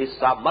یہ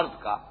حصہ مرد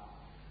کا،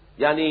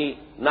 یعنی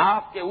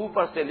ناف کے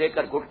اوپر سے لے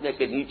کر گھٹنے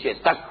کے نیچے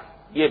تک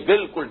یہ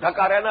بالکل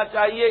ڈھکا رہنا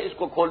چاہیے، اس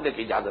کو کھولنے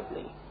کی اجازت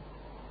نہیں.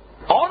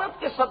 عورت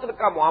کے سطر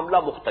کا معاملہ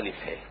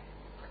مختلف ہے.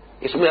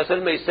 اس میں اصل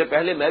میں اس سے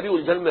پہلے میں بھی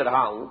الجھن میں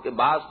رہا ہوں کہ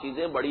بعض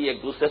چیزیں بڑی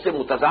ایک دوسرے سے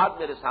متضاد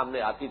میرے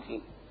سامنے آتی تھیں،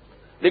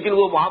 لیکن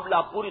وہ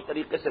معاملہ پوری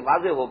طریقے سے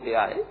واضح ہو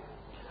گیا ہے.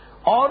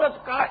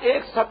 عورت کا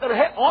ایک سطر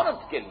ہے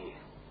عورت کے لیے.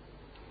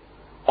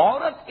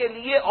 عورت کے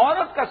لیے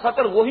عورت کا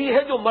سطر وہی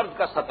ہے جو مرد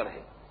کا سطر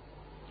ہے.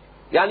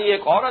 یعنی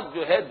ایک عورت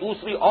جو ہے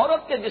دوسری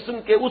عورت کے جسم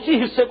کے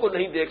اسی حصے کو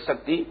نہیں دیکھ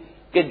سکتی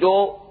کہ جو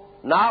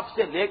ناف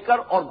سے لے کر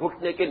اور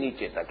گھٹنے کے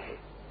نیچے تک ہے.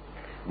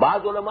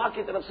 بعض علماء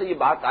کی طرف سے یہ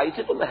بات آئی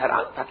تھی تو میں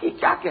حیران تھا کہ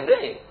کیا کہہ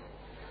رہے ہیں.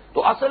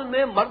 تو اصل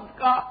میں مرد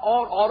کا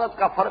اور عورت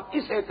کا فرق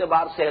اس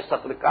اعتبار سے ہے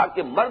سطر کا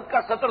کہ مرد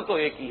کا سطر تو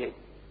ایک ہی ہے،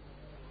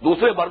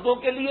 دوسرے مردوں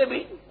کے لیے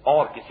بھی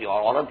اور کسی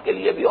اور عورت کے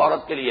لیے بھی.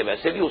 عورت کے لیے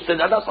ویسے بھی اس سے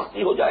زیادہ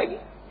سختی ہو جائے گی.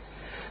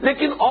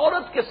 لیکن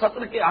عورت کے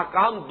سطر کے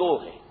احکام دو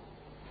ہیں.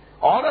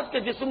 عورت کے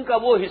جسم کا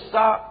وہ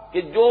حصہ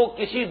کہ جو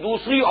کسی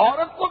دوسری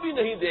عورت کو بھی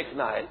نہیں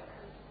دیکھنا ہے،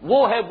 وہ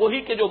ہے وہی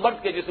کہ جو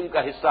مرد کے جسم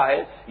کا حصہ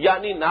ہے،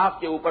 یعنی ناف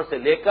کے اوپر سے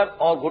لے کر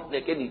اور گھٹنے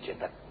کے نیچے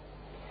تک.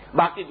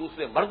 باقی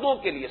دوسرے مردوں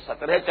کے لیے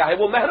سطر ہے، چاہے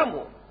وہ محرم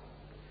ہو،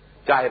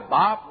 چاہے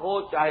باپ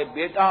ہو، چاہے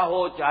بیٹا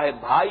ہو، چاہے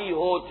بھائی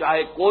ہو،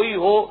 چاہے کوئی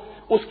ہو.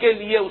 اس کے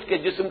لیے اس کے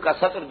جسم کا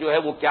سطر جو ہے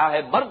وہ کیا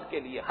ہے؟ مرد کے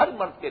لیے، ہر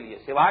مرد کے لیے،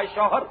 سوائے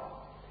شوہر،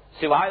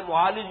 سوائے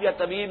معالج یا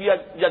طبیب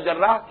یا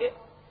جراح کے.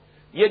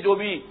 یہ جو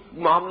بھی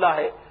معاملہ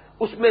ہے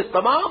اس میں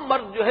تمام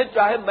مرد جو ہے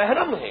چاہے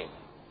محرم ہیں،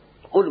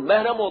 ان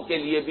محرموں کے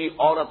لیے بھی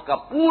عورت کا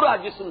پورا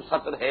جسم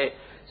سطر ہے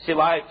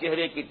سوائے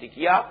چہرے کی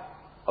ٹکیا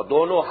اور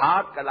دونوں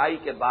ہاتھ کلائی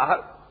کے باہر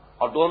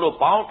اور دونوں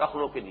پاؤں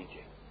ٹخنوں کے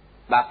نیچے.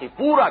 باقی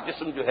پورا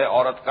جسم جو ہے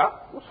عورت کا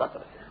وہ سطر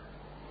ہے.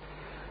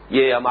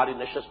 یہ ہماری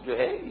نشست جو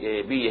ہے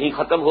یہ بھی یہیں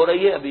ختم ہو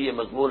رہی ہے. ابھی یہ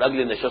مضمون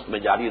اگلی نشست میں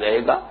جاری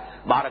رہے گا.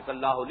 بارک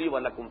اللہ لی و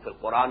لکم فی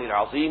القرآن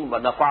العظیم و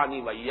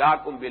نفعنی و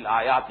ایاکم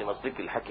بالآیات والذکر الحکیم.